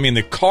 Yeah, I mean,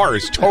 the car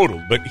is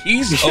totaled, but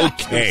he's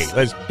okay.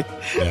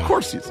 Of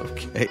course he's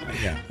okay.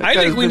 Yeah. I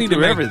think we need to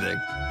make everything.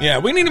 Yeah,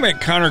 we need to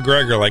make Conor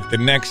McGregor like the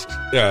next,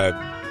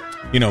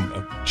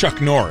 Chuck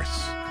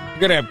Norris. We're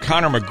going to have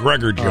Conor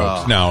McGregor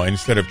jokes now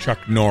instead of Chuck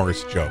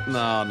Norris jokes.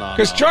 No.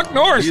 Because Chuck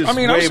Norris,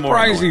 I'm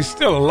surprised he's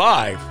still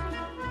alive.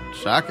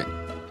 Shocking.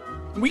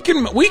 We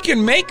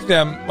can make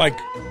them, like,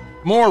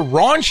 more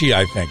raunchy,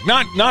 I think.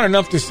 Not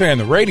enough to say on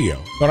the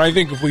radio, but I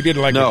think if we did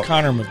like a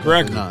Conor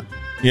McGregor. Not.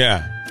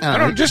 Yeah. I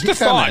don't. Just a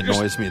thought.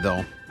 Annoys me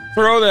though.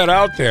 Throw that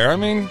out there. I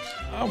mean,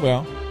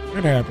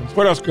 it happens.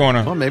 What else going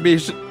on? Well, maybe you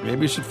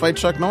should fight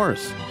Chuck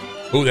Norris.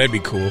 Oh, that'd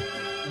be cool.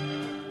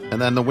 And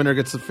then the winner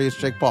gets to face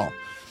Jake Paul.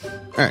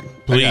 All right,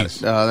 please.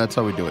 That's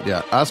how we do it.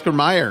 Yeah, Oscar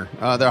Mayer.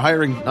 They're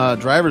hiring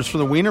drivers for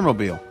the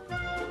Wienermobile.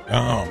 Oh,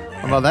 man.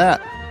 How about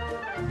that?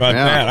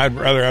 That,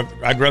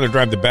 I'd rather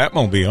drive the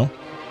Batmobile.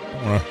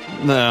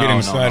 Get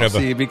inside of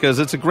See, because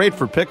it's great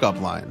for pickup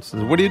lines.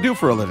 What do you do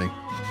for a living?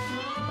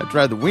 I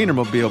drive the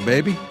Wienermobile,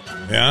 baby.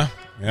 Yeah.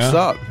 What's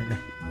up?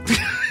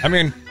 I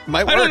mean,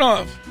 I don't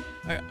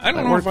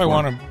know if I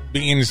want to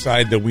be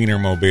inside the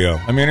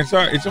Wienermobile. I mean, it's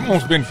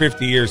almost been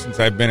 50 years since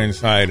I've been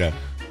inside a,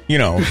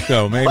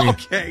 so maybe.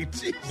 Okay,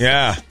 geez.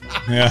 Yeah.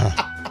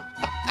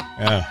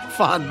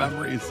 Fond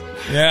memories.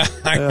 Yeah,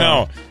 I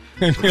know.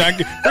 It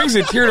brings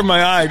a tear to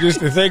my eye just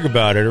to think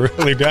about it. It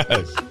really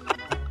does.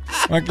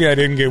 Lucky I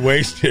didn't get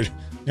wasted.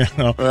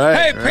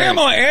 Hey,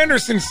 Pamela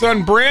Anderson's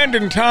son,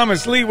 Brandon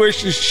Thomas Lee,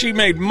 wishes she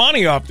made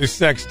money off the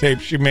sex tape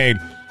she made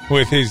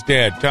with his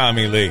dad,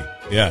 Tommy Lee.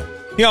 Yeah.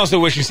 He also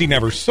wishes he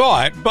never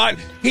saw it, but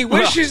he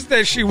wishes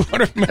that she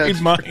would have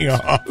made money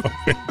off of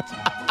it.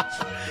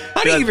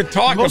 How do you even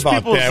talk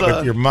about that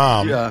with your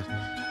mom? Yeah.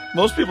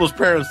 Most people's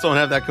parents don't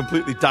have that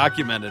completely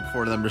documented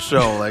for them to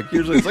show. Like,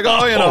 usually it's like,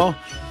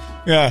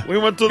 yeah. We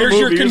went to the Here's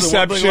movies your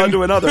conception. and one thing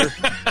led to another.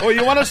 Oh,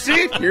 you want to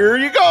see? Here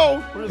you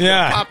go. We're just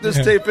gonna pop this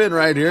tape in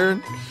right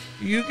here.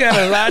 You got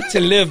a lot to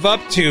live up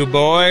to,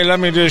 boy.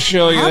 Let me just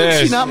show you How this.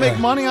 did she not make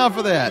money off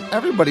of that?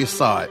 Everybody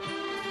saw it.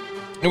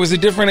 It was a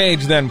different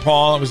age then,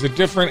 Paul. It was a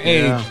different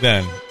age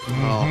then.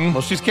 Oh.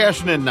 Well, she's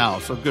cashing in now,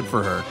 so good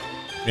for her.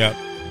 Yep.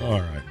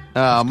 All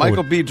right.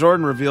 Michael B.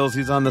 Jordan reveals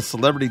he's on the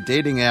celebrity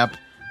dating app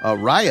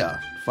Raya,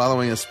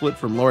 following a split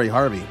from Lori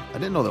Harvey. I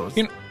didn't know that was.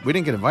 We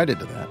didn't get invited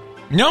to that.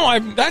 No,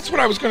 that's what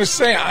I was going to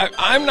say.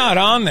 I'm not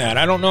on that.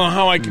 I don't know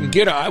how I can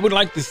get. I would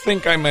like to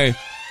think I'm a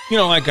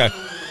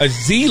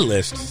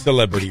Z-list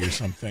celebrity or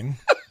something.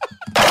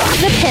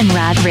 The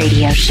Penrod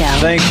Radio Show.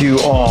 Thank you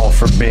all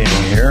for being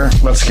here.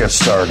 Let's get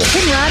started.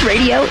 Penrod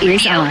Radio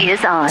is on.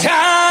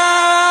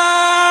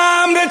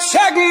 Time to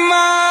check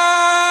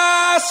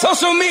my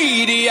social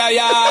media.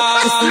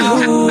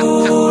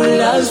 Who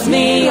loves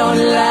me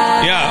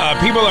online? Yeah,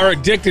 people are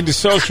addicted to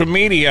social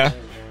media,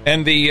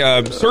 and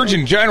the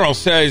Surgeon General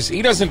says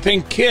he doesn't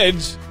think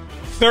kids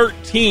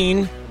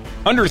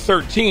under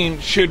 13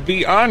 should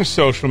be on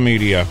social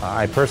media.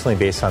 I personally,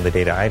 based on the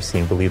data I've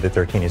seen, believe that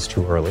 13 is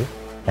too early.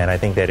 And I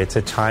think that it's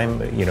a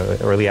time,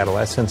 early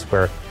adolescence,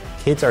 where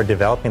kids are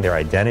developing their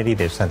identity,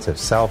 their sense of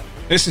self.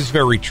 This is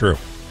very true.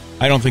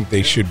 I don't think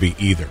they should be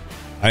either.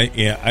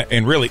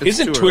 And really,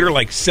 isn't Twitter early.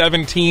 like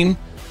 17?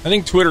 I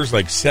think Twitter's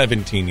like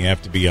 17 you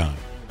have to be on.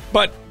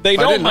 But they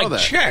don't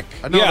check.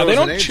 Yeah, they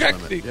don't check.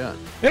 They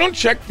don't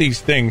check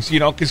these things,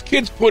 because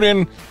kids put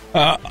in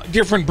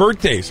different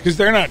birthdays because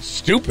they're not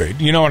stupid.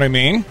 You know what I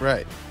mean?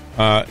 Right.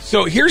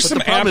 So here's some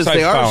apps I found.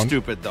 They are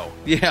stupid, though.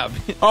 Yeah.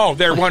 Oh,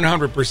 they're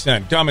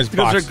 100% dumb as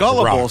because boxes they're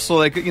gullible. of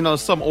So,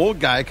 some old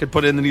guy could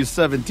put in that he's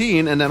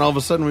 17, and then all of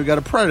a sudden we've got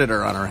a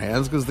predator on our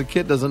hands because the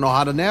kid doesn't know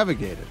how to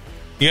navigate it.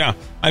 Yeah.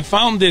 I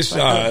found this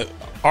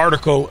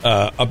article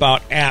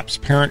about apps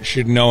parents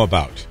should know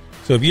about.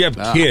 So if you have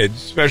kids,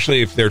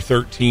 especially if they're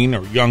 13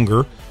 or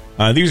younger,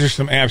 these are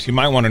some apps you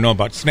might want to know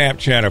about.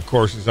 Snapchat, of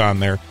course, is on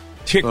there.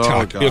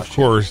 TikTok, of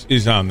course,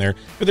 is on there.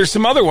 But there's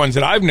some other ones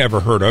that I've never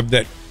heard of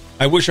that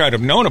I wish I'd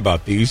have known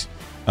about these.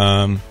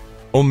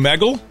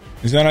 Omegle,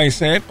 is that how you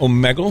say it?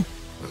 Omegle?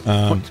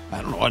 I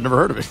don't know. I've never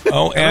heard of it.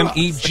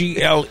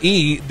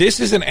 Omegle. This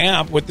is an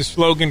app with the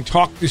slogan,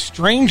 Talk to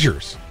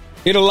Strangers.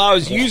 It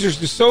allows users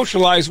to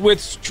socialize with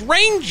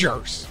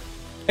strangers.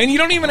 And you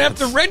don't even have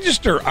to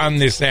register on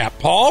this app,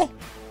 Paul.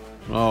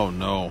 Oh,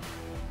 no.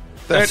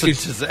 That's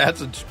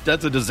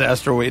a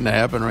disaster waiting to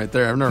happen right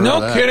there. I've never heard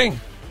of that. No kidding.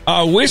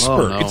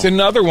 Whisper. It's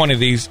another one of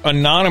these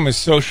anonymous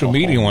social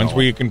media ones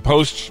where you can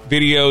post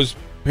videos,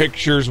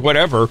 pictures,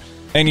 whatever,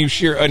 and you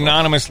share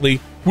anonymously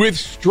with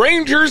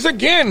strangers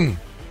again.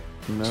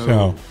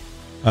 No.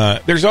 So,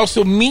 there's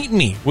also Meet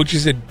Me, which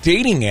is a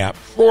dating app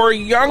for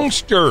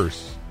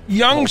youngsters.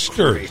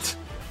 Youngsters.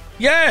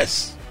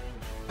 Yes.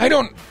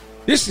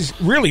 This is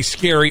really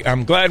scary.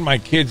 I'm glad my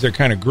kids are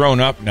kind of grown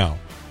up now.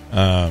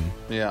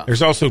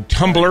 There's also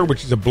Tumblr,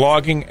 which is a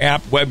blogging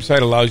app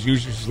website, allows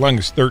users as young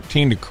as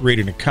 13 to create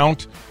an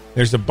account.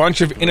 There's a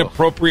bunch of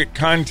inappropriate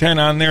content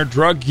on there,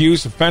 drug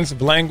use,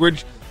 offensive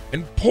language,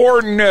 and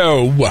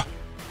porno.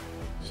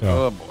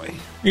 So, oh boy,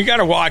 you got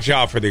to watch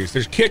out for these.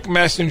 There's Kick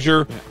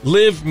Messenger,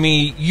 Live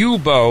Me,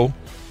 Yubo,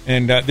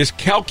 and this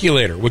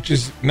calculator, which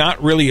is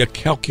not really a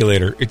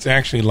calculator. It's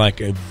actually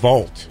like a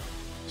vault.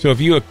 So if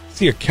you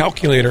see a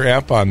calculator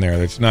app on there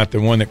that's not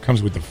the one that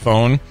comes with the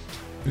phone,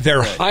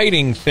 they're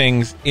hiding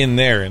things in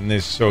there in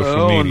this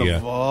social media. In the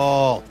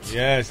vault.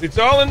 Yes, it's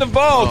all in the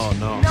vault. Oh,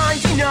 no.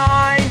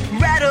 99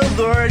 red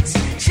alerts.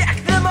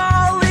 Check them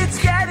all, it's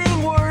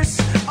getting worse.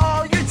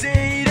 All your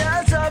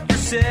data's up for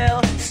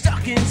sale.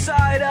 Stuck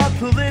inside a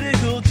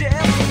political jail.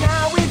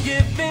 Now we've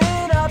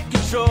given up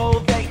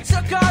control. They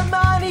took our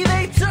money,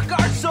 they took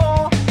our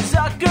soul.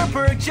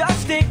 Zuckerberg,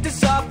 just take the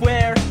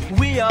software.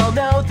 We all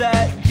know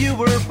that you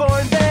were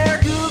born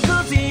there.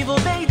 Google's evil,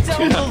 they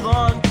don't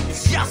belong.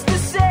 It's just the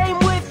same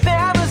with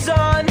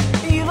Amazon.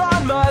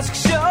 Elon Musk,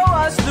 show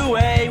us the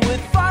way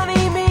with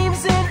funny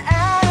memes and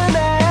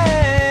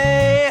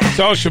anime.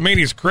 Social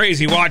media's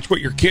crazy. Watch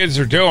what your kids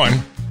are doing.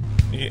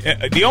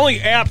 The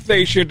only app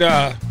they should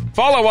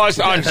Follow us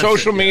on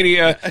social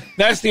media.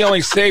 That's the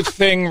only safe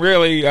thing,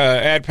 really,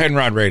 at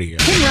Penrod Radio.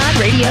 Penrod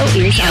Radio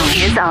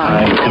is on.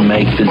 I can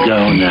make the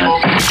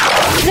donuts.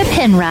 The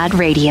Penrod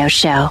Radio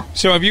Show.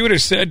 So if you would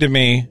have said to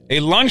me, a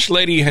lunch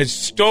lady has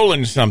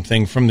stolen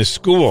something from the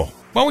school,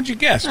 what would you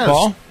guess,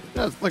 Paul?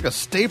 That's like a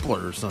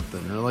stapler or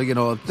something. Or like,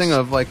 a thing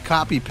of like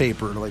copy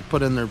paper to like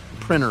put in their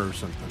printer or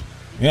something.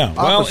 Yeah.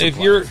 Well, if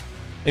your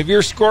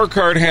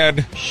scorecard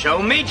had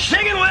 "Show me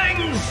chicken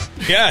wings,"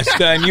 yes,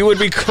 then you would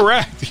be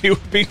correct. You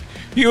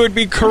would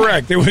be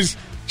correct. It was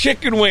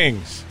chicken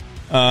wings.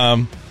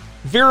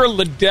 Vera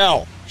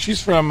Liddell,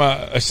 she's from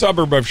a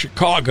suburb of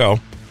Chicago.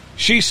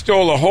 She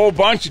stole a whole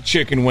bunch of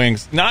chicken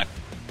wings.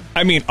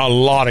 A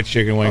lot of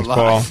chicken wings,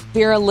 Paul.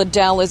 Vera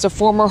Liddell is a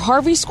former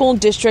Harvey School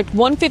District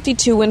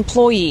 152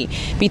 employee.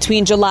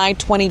 Between July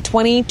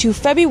 2020 to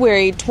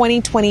February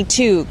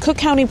 2022, Cook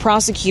County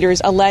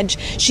prosecutors allege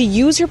she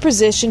used her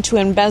position to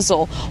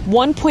embezzle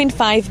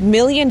 $1.5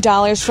 million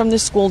from the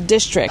school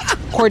district.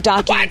 Court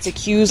documents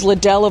accuse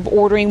Liddell of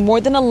ordering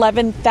more than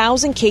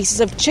 11,000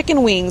 cases of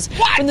chicken wings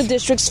from the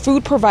district's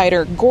food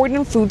provider,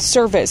 Gordon Food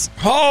Service.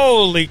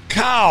 Holy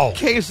cow!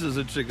 Cases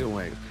of chicken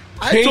wings.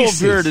 I told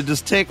Vera to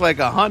just take like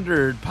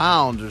 100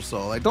 pounds or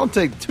so. Like, don't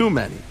take too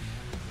many.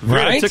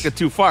 Vera took it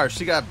too far.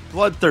 She got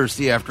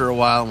bloodthirsty after a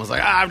while and was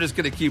like, I'm just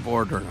going to keep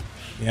ordering them.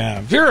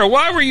 Yeah. Vera,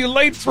 why were you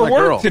late for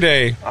work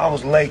today? I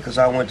was late because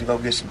I went to go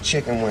get some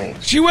chicken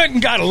wings. She went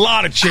and got a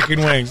lot of chicken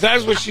wings.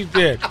 That's what she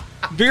did.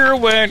 Vera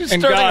went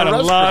and got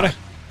a lot of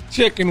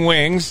chicken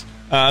wings.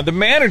 The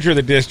manager of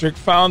the district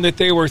found that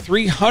they were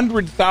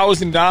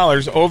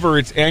 $300,000 over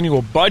its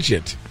annual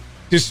budget,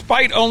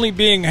 despite only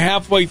being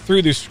halfway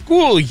through the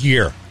school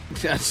year.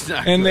 That's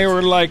not and good. They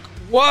were like,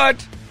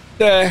 what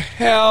the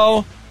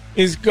hell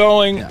is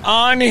going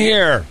on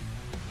here?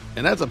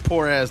 And that's a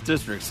poor-ass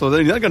district, so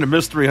they're not going to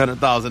miss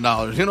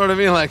 $300,000. You know what I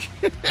mean? Like,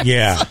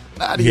 yeah. It's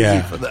not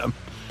easy for them.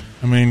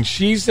 I mean,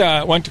 she's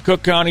went to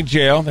Cook County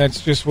Jail. That's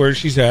just where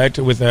she's at,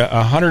 with a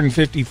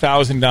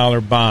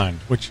 $150,000 bond,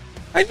 which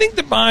I think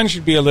the bond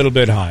should be a little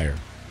bit higher.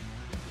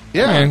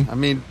 Yeah, I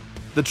mean,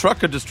 the truck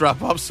could just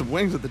drop off some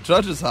wings at the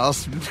judge's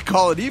house and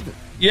call it even.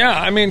 Yeah,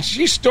 I mean,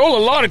 she stole a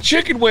lot of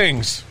chicken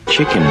wings.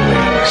 Chicken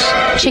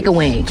wings. Chicken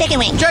wings. Chicken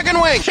wings. Chicken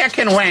wings.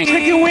 Chicken wings.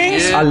 Chicken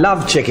wings. Yeah. I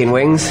love chicken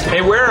wings.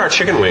 Hey, where are our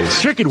chicken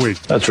wings? Chicken wings.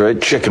 That's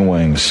right, chicken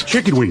wings.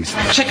 Chicken wings.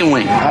 Chicken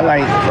wings. I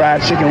like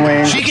fried chicken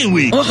wings. Chicken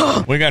wings.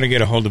 We got to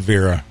get a hold of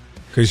Vera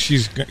because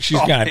she's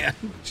got to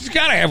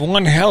have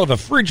one hell of a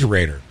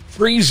refrigerator,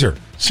 freezer,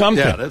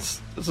 something. Yeah, this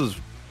is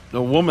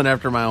a woman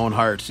after my own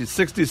heart. She's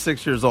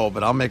 66 years old,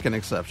 but I'll make an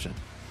exception.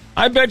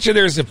 I bet you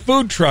there's a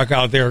food truck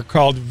out there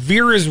called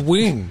Vera's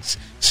Wings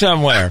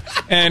somewhere,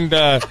 and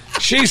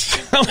she's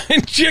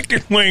selling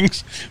chicken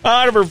wings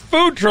out of her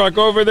food truck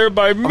over there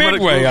by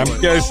Midway, I'm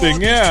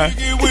guessing. Yeah. Do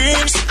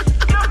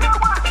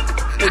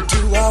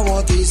I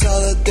want these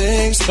other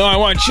things? No, I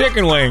want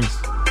chicken wings.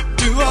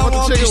 Do I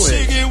want these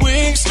chicken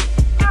wings?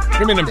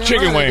 Give me them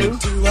chicken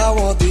wings. Do I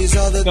want these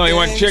other things? No, you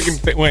want chicken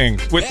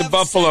wings with the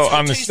buffalo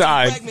on the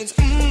side.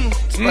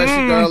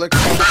 Spicy garlic.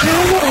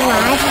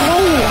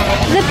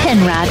 The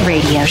Penrod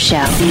Radio Show.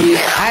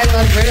 I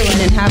love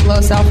Ritalin and have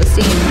low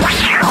self-esteem.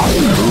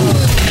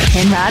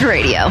 Penrod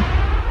Radio.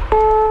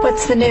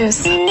 What's the news?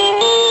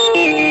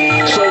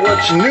 So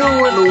what's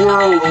new in the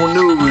world of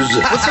news?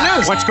 What's the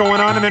news? What's going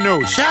on in the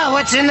news? So,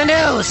 what's in the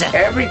news?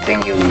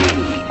 Everything you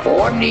need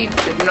or need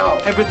to know.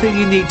 Everything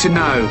you need to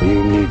know.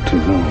 You need to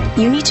know.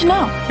 You need to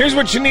know. Here's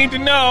what you need to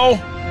know.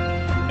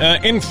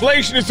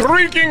 Inflation is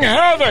wreaking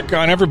havoc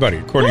on everybody.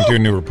 According to a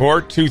new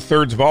report,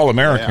 2/3 of all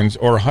Americans,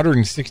 or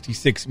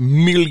 166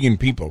 million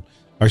people,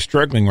 are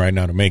struggling right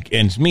now to make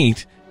ends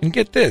meet. And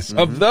get this,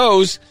 of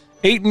those,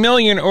 8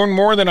 million earn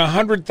more than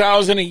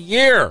 $100,000 a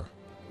year.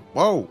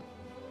 Whoa.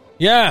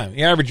 Yeah,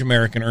 the average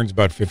American earns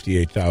about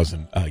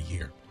 $58,000 a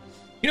year.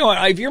 You know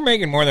what? If you're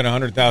making more than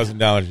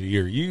 $100,000 a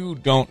year, you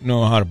don't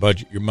know how to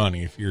budget your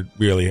money if you're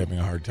really having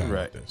a hard time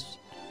with this.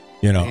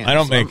 You know, Man, I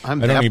don't so make.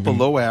 I'm I don't that even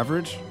below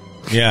average.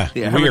 Yeah,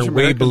 we are way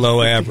American's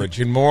below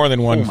average in more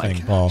than one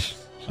thing, Paul.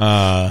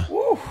 But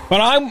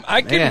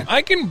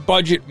I can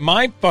budget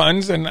my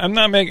funds, and I'm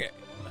not making.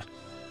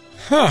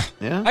 Yeah,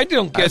 I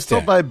don't get I still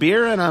that. buy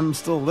beer, and I'm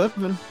still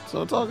living,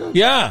 so it's all good.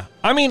 Yeah,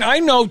 I mean, I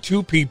know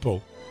two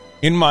people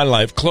in my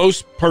life,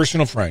 close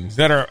personal friends,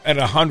 that are at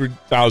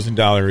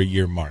 $100,000 a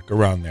year mark,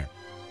 around there.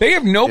 They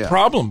have no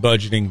problem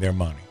budgeting their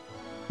money,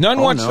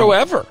 none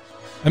whatsoever. No.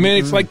 I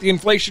mean, it's like the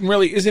inflation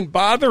really isn't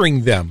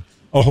bothering them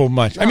a whole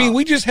much. No. I mean,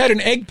 we just had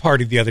an egg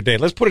party the other day.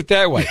 Let's put it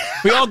that way.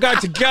 We all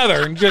got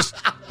together and just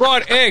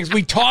brought eggs.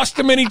 We tossed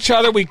them in each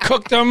other. We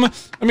cooked them.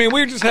 I mean, we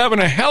were just having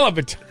a hell of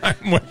a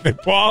time with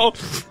it, Paul.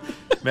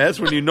 Man, that's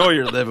when you know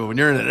you're living, when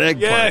you're in an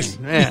egg party.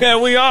 Man. Yeah,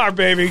 we are,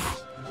 baby.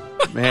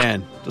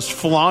 Man, just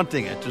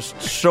flaunting it,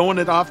 just showing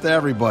it off to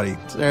everybody.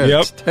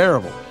 It's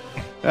terrible.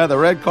 Yeah, the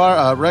Red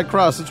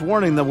Cross, it's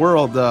warning the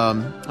world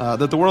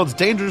that the world's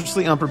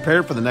dangerously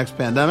unprepared for the next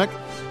pandemic.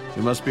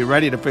 We must be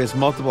ready to face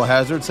multiple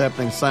hazards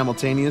happening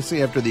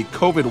simultaneously after the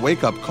COVID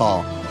wake-up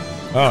call.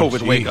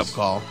 Wake-up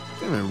call.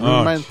 Ruined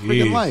my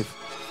freaking life.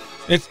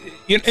 It's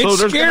there's going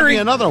to scary. be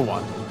another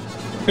one.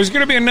 There's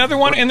going to be another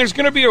one, and there's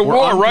going to be a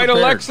war, right,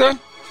 Alexa?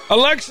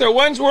 Alexa,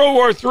 when's World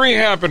War III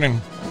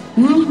happening?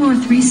 World War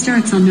III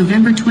starts on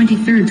November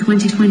 23rd,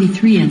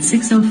 2023 at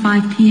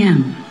 6:05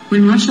 p.m.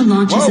 when Russia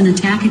launches an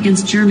attack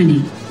against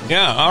Germany.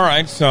 Yeah, all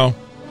right. So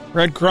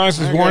Red Cross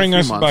is warning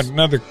us about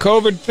another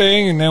COVID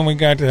thing, and then we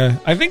got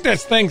I think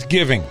that's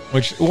Thanksgiving,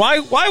 which why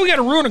we got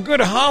to ruin a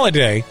good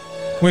holiday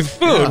with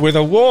food with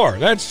a war?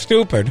 That's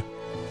stupid.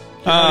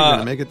 You're not going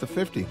to make it to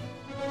 50.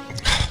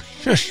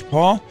 Shush,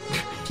 Paul.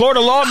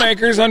 Florida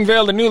lawmakers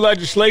unveiled a new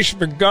legislation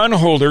for gun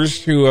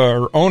holders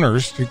or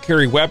owners to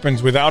carry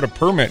weapons without a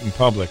permit in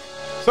public.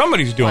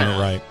 Somebody's doing it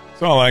right.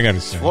 That's all I got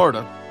to say.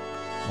 Florida.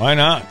 Why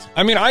not?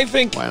 I mean, I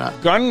think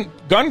gun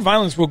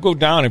violence will go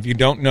down if you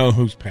don't know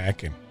who's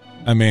packing.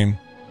 I mean,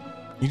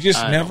 you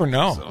just never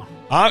know. So.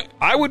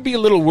 I would be a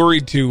little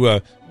worried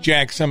to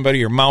jack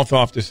somebody or mouth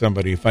off to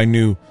somebody if I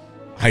knew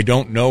I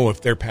don't know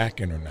if they're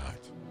packing or not,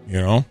 you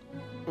know?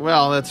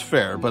 Well, that's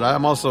fair, but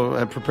I'm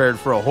also prepared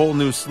for a whole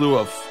new slew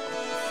of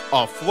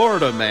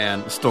Florida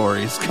man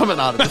stories coming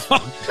out of this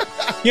one.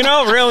 You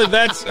know, really,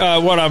 that's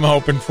what I'm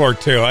hoping for,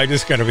 too. I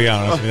just got to be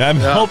honest with you. I'm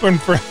hoping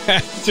for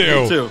that,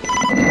 too. Me too.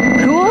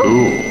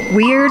 Cool,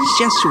 weird,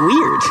 just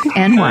weird,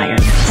 and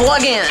wired.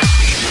 Plug in.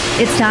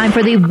 It's time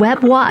for the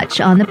Web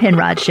Watch on the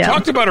Penrod Show.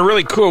 Talked about a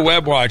really cool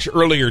Web Watch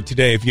earlier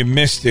today. If you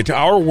missed it,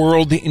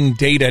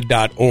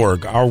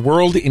 ourworldindata.org.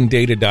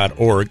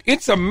 Ourworldindata.org.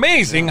 It's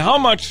amazing how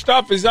much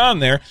stuff is on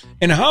there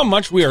and how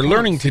much we are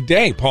learning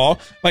today, Paul.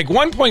 Like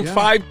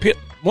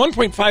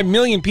 1.5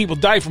 million people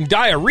die from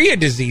diarrhea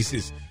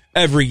diseases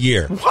every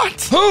year.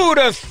 What? Who'd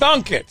have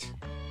thunk it?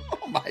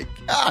 Oh, my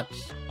gosh.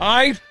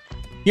 And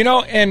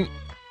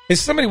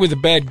as somebody with a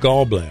bad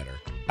gallbladder,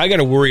 I got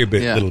to worry a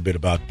little bit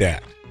about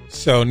that.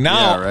 So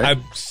now I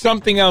have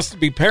something else to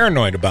be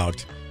paranoid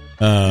about.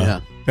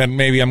 That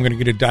maybe I'm going to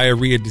get a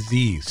diarrhea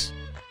disease.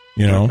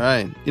 You know?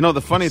 Right. You know, the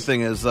funny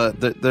thing is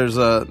there's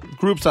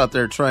groups out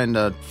there trying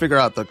to figure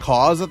out the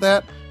cause of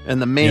that,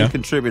 and the main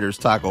contributor is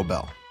Taco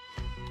Bell.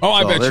 Oh,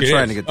 I bet they're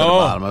trying to get to the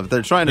bottom of it.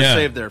 They're trying to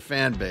save their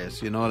fan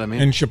base. You know what I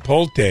mean? And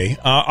Chipotle.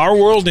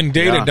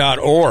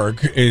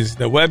 Ourworldindata.org is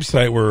the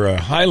website we're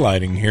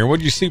highlighting here.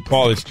 What did you see,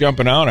 Paul, that's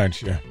jumping out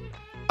at you?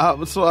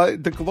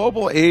 The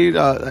global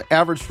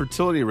average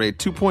fertility rate,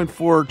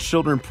 2.4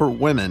 children per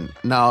woman.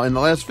 Now, in the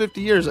last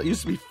 50 years, it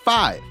used to be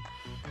 5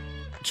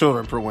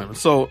 children per woman.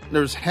 So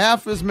there's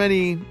half as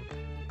many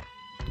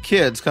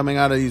kids coming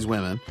out of these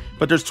women,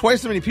 but there's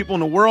twice as many people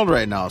in the world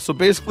right now. So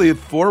basically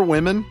 4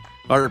 women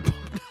are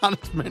not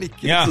as many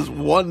kids as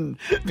one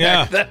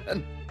back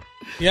then.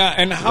 Yeah,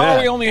 and how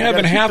are we only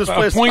having half a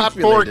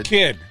 0.4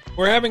 kid?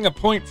 We're having a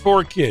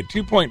 0.4 kid,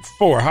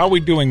 2.4. How are we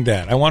doing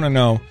that? I want to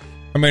know.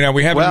 I mean, are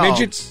we having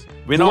midgets?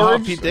 We know how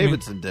Pete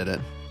Davidson did it.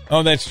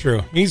 Oh, that's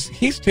true.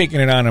 He's taking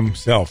it on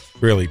himself,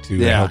 really, to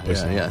help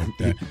us.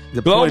 The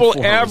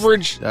global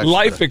average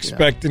life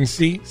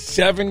expectancy,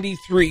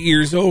 73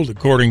 years old,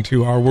 according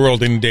to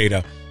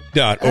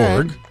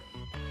ourworldindata.org.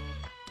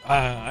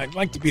 I'd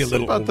like to be a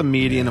little about the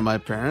median of my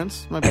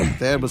parents. My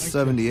dad was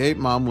 78,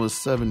 mom was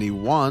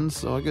 71,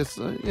 so I guess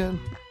in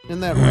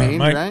that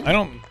range, right?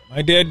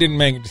 My dad didn't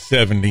make it to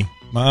 70.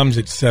 Mom's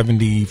at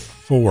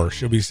 74.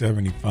 She'll be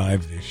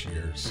 75 this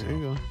year. So. There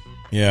you go.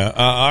 Yeah.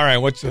 All right.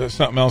 What's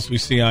something else we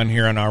see on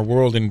here on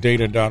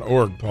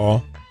ourworldindata.org,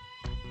 Paul?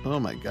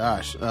 Oh, my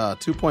gosh.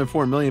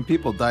 2.4 million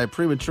people die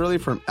prematurely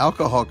from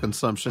alcohol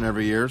consumption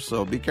every year,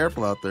 so be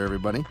careful out there,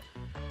 everybody.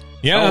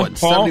 Yeah, and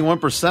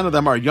 71% of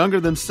them are younger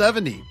than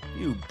 70.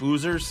 You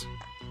boozers.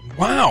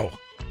 Wow.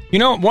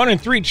 1 in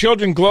 3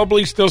 children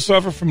globally still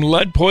suffer from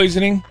lead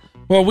poisoning.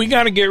 Well, we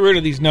got to get rid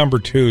of these number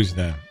 2s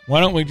then. Why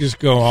don't we just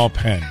go all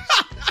pens?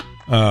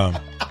 I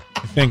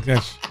think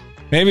that's...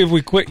 Maybe if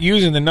we quit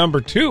using the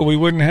number 2, we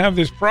wouldn't have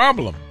this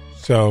problem.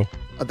 So...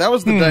 that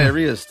was the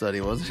diarrhea study,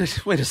 wasn't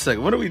it? Wait a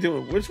second. What are we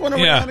doing? Which one are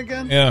we on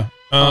again? Yeah.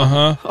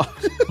 Uh-huh.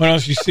 What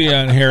else you see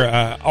on here?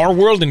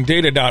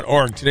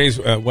 Ourworldindata.org, today's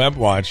web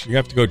watch. You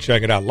have to go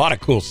check it out. A lot of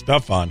cool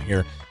stuff on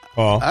here,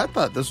 Paul. I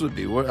thought this would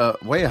be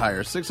way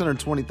higher.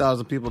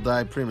 620,000 people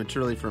die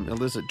prematurely from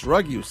illicit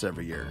drug use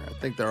every year. I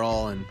think they're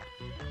all in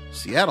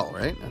Seattle,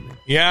 right?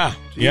 Yeah.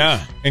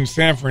 In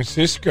San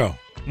Francisco.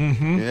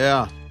 Mm-hmm.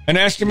 Yeah. An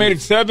estimated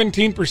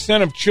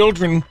 17% of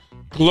children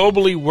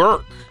globally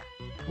work.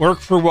 Work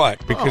for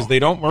what? Because they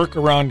don't work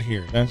around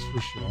here. That's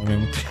for sure. I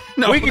mean,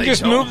 we could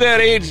just move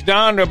that age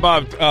down to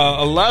about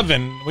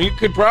 11. We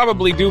could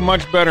probably do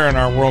much better in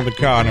our world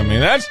economy.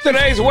 That's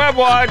today's Web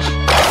Watch.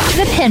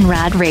 The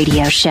Penrod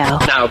Radio Show.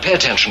 Now, pay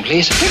attention,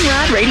 please.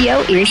 Penrod Radio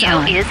is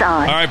on.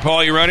 All right,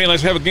 Paul, you ready?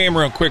 Let's have a game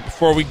real quick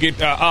before we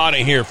get out of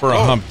here for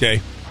a hump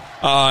day.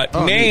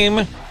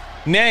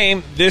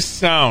 Name this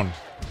sound.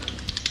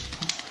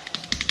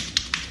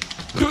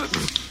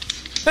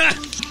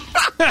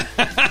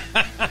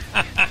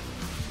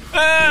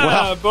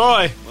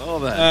 Boy. Well,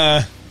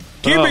 then.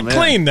 Keep it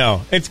clean,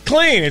 though. It's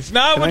clean. It's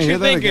not what you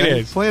think it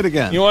is. Play it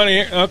again. You want to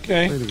hear?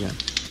 Okay. Play it again.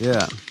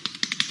 Yeah.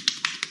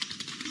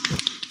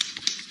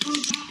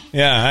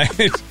 Yeah.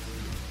 It's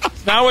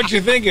not what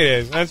you think it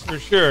is. That's for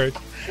sure.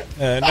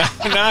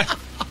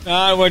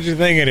 Not what you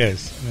think it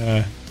is.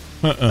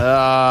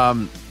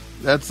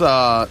 It's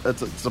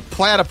a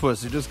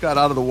platypus who just got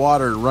out of the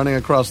water running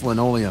across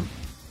linoleum.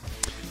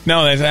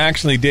 No, that's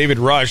actually David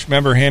Rush.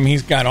 Remember him?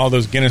 He's got all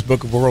those Guinness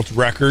Book of World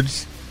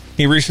Records.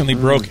 He recently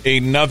broke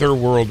another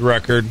world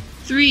record.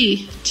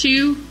 3,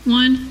 2,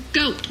 1,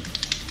 go.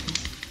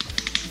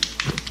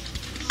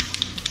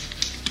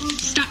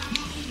 Stop.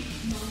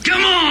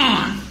 Come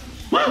on!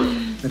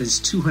 That is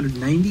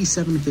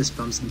 297 fist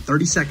bumps in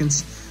 30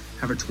 seconds.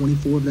 However,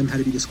 24 of them had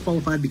to be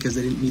disqualified because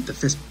they didn't meet the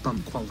fist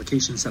bump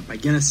qualification set by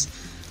Guinness.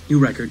 New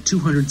record,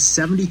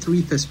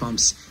 273 fist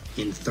bumps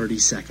in 30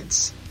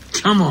 seconds.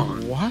 Come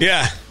on. What?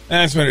 Yeah,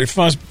 that's what it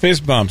is.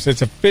 Fist bumps.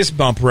 It's a fist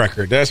bump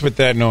record. That's what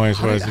that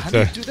noise was. How do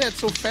you do that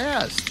so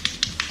fast?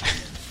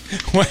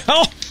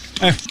 Well,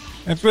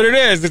 that's what it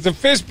is. It's a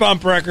fist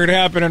bump record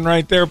happening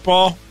right there,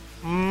 Paul.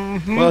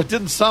 Mm-hmm. Well, it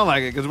didn't sound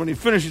like it because when he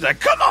finished, he's like,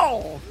 come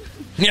on!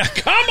 Yeah,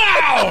 come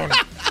on!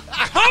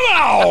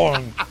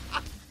 Come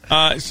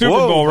on! Super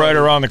Bowl right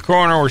around the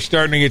corner. We're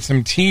starting to get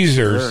some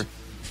teasers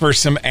for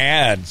some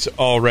ads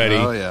already.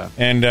 Oh, yeah.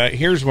 And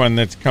here's one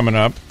that's coming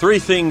up. 3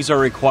 things are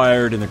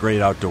required in the great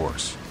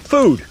outdoors: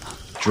 food,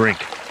 drink,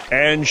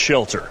 and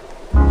shelter.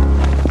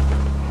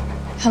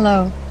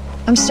 Hello,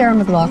 I'm Sarah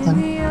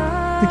McLaughlin.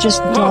 For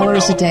just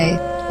 $1 a day,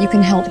 you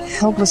can help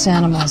helpless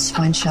animals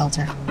find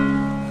shelter.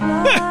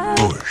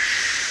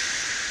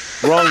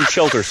 Wrong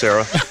shelter,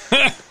 Sarah.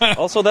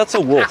 Also, that's a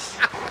wolf.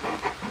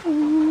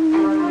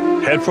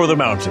 Head for the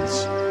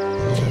mountains.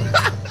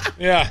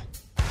 Yeah.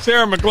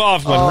 Sarah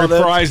McLaughlin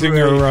reprising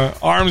her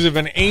Arms of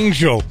an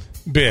Angel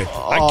bit.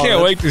 I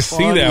can't wait to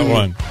see that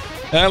one.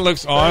 That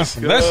looks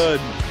awesome.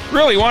 That's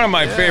really one of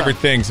my favorite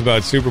things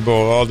about Super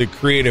Bowl, all the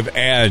creative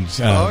ads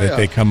that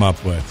they come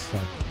up with. So.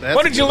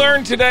 What did you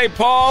learn today,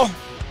 Paul?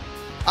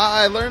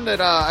 I learned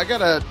that I got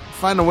to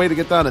find a way to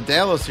get down to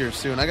Dallas here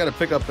soon. I got to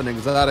pick up an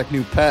exotic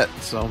new pet,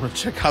 so I'm going to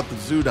check out the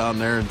zoo down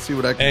there and see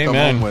what I can come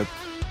home with.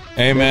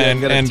 Amen.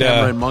 Maybe I can get a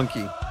tamarin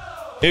monkey.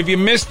 If you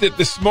missed it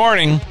this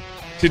morning,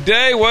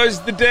 today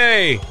was the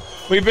day.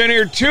 We've been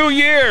here 2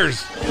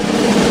 years.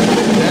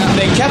 Yeah.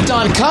 They kept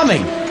on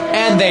coming,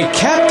 and they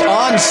kept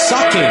on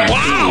sucking.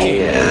 Wow!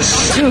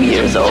 Yes. 2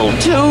 years old,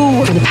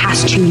 too. For the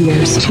past 2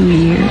 years. 2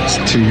 years.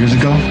 2 years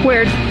ago?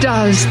 Where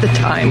does the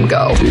time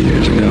go? 2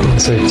 years ago.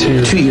 Say 2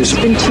 years. 2 years.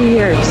 It's been 2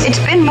 years. It's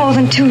been more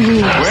than 2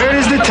 years. Where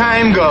does the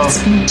time go?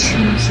 It's been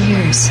 2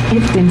 years.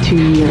 It's been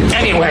 2 years.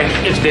 Anyway,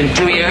 it's been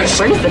 2 years.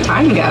 Where does the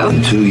time go?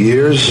 2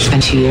 years. It's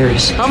been 2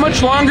 years. How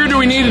much longer do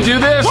we need to do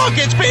this? Look,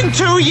 it's been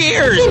 2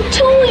 years. It's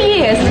been 2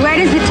 years. Where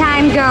does the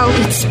time go?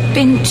 It's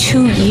been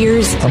 2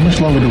 years. How much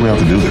longer do we have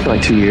to do this?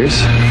 Like 2 years.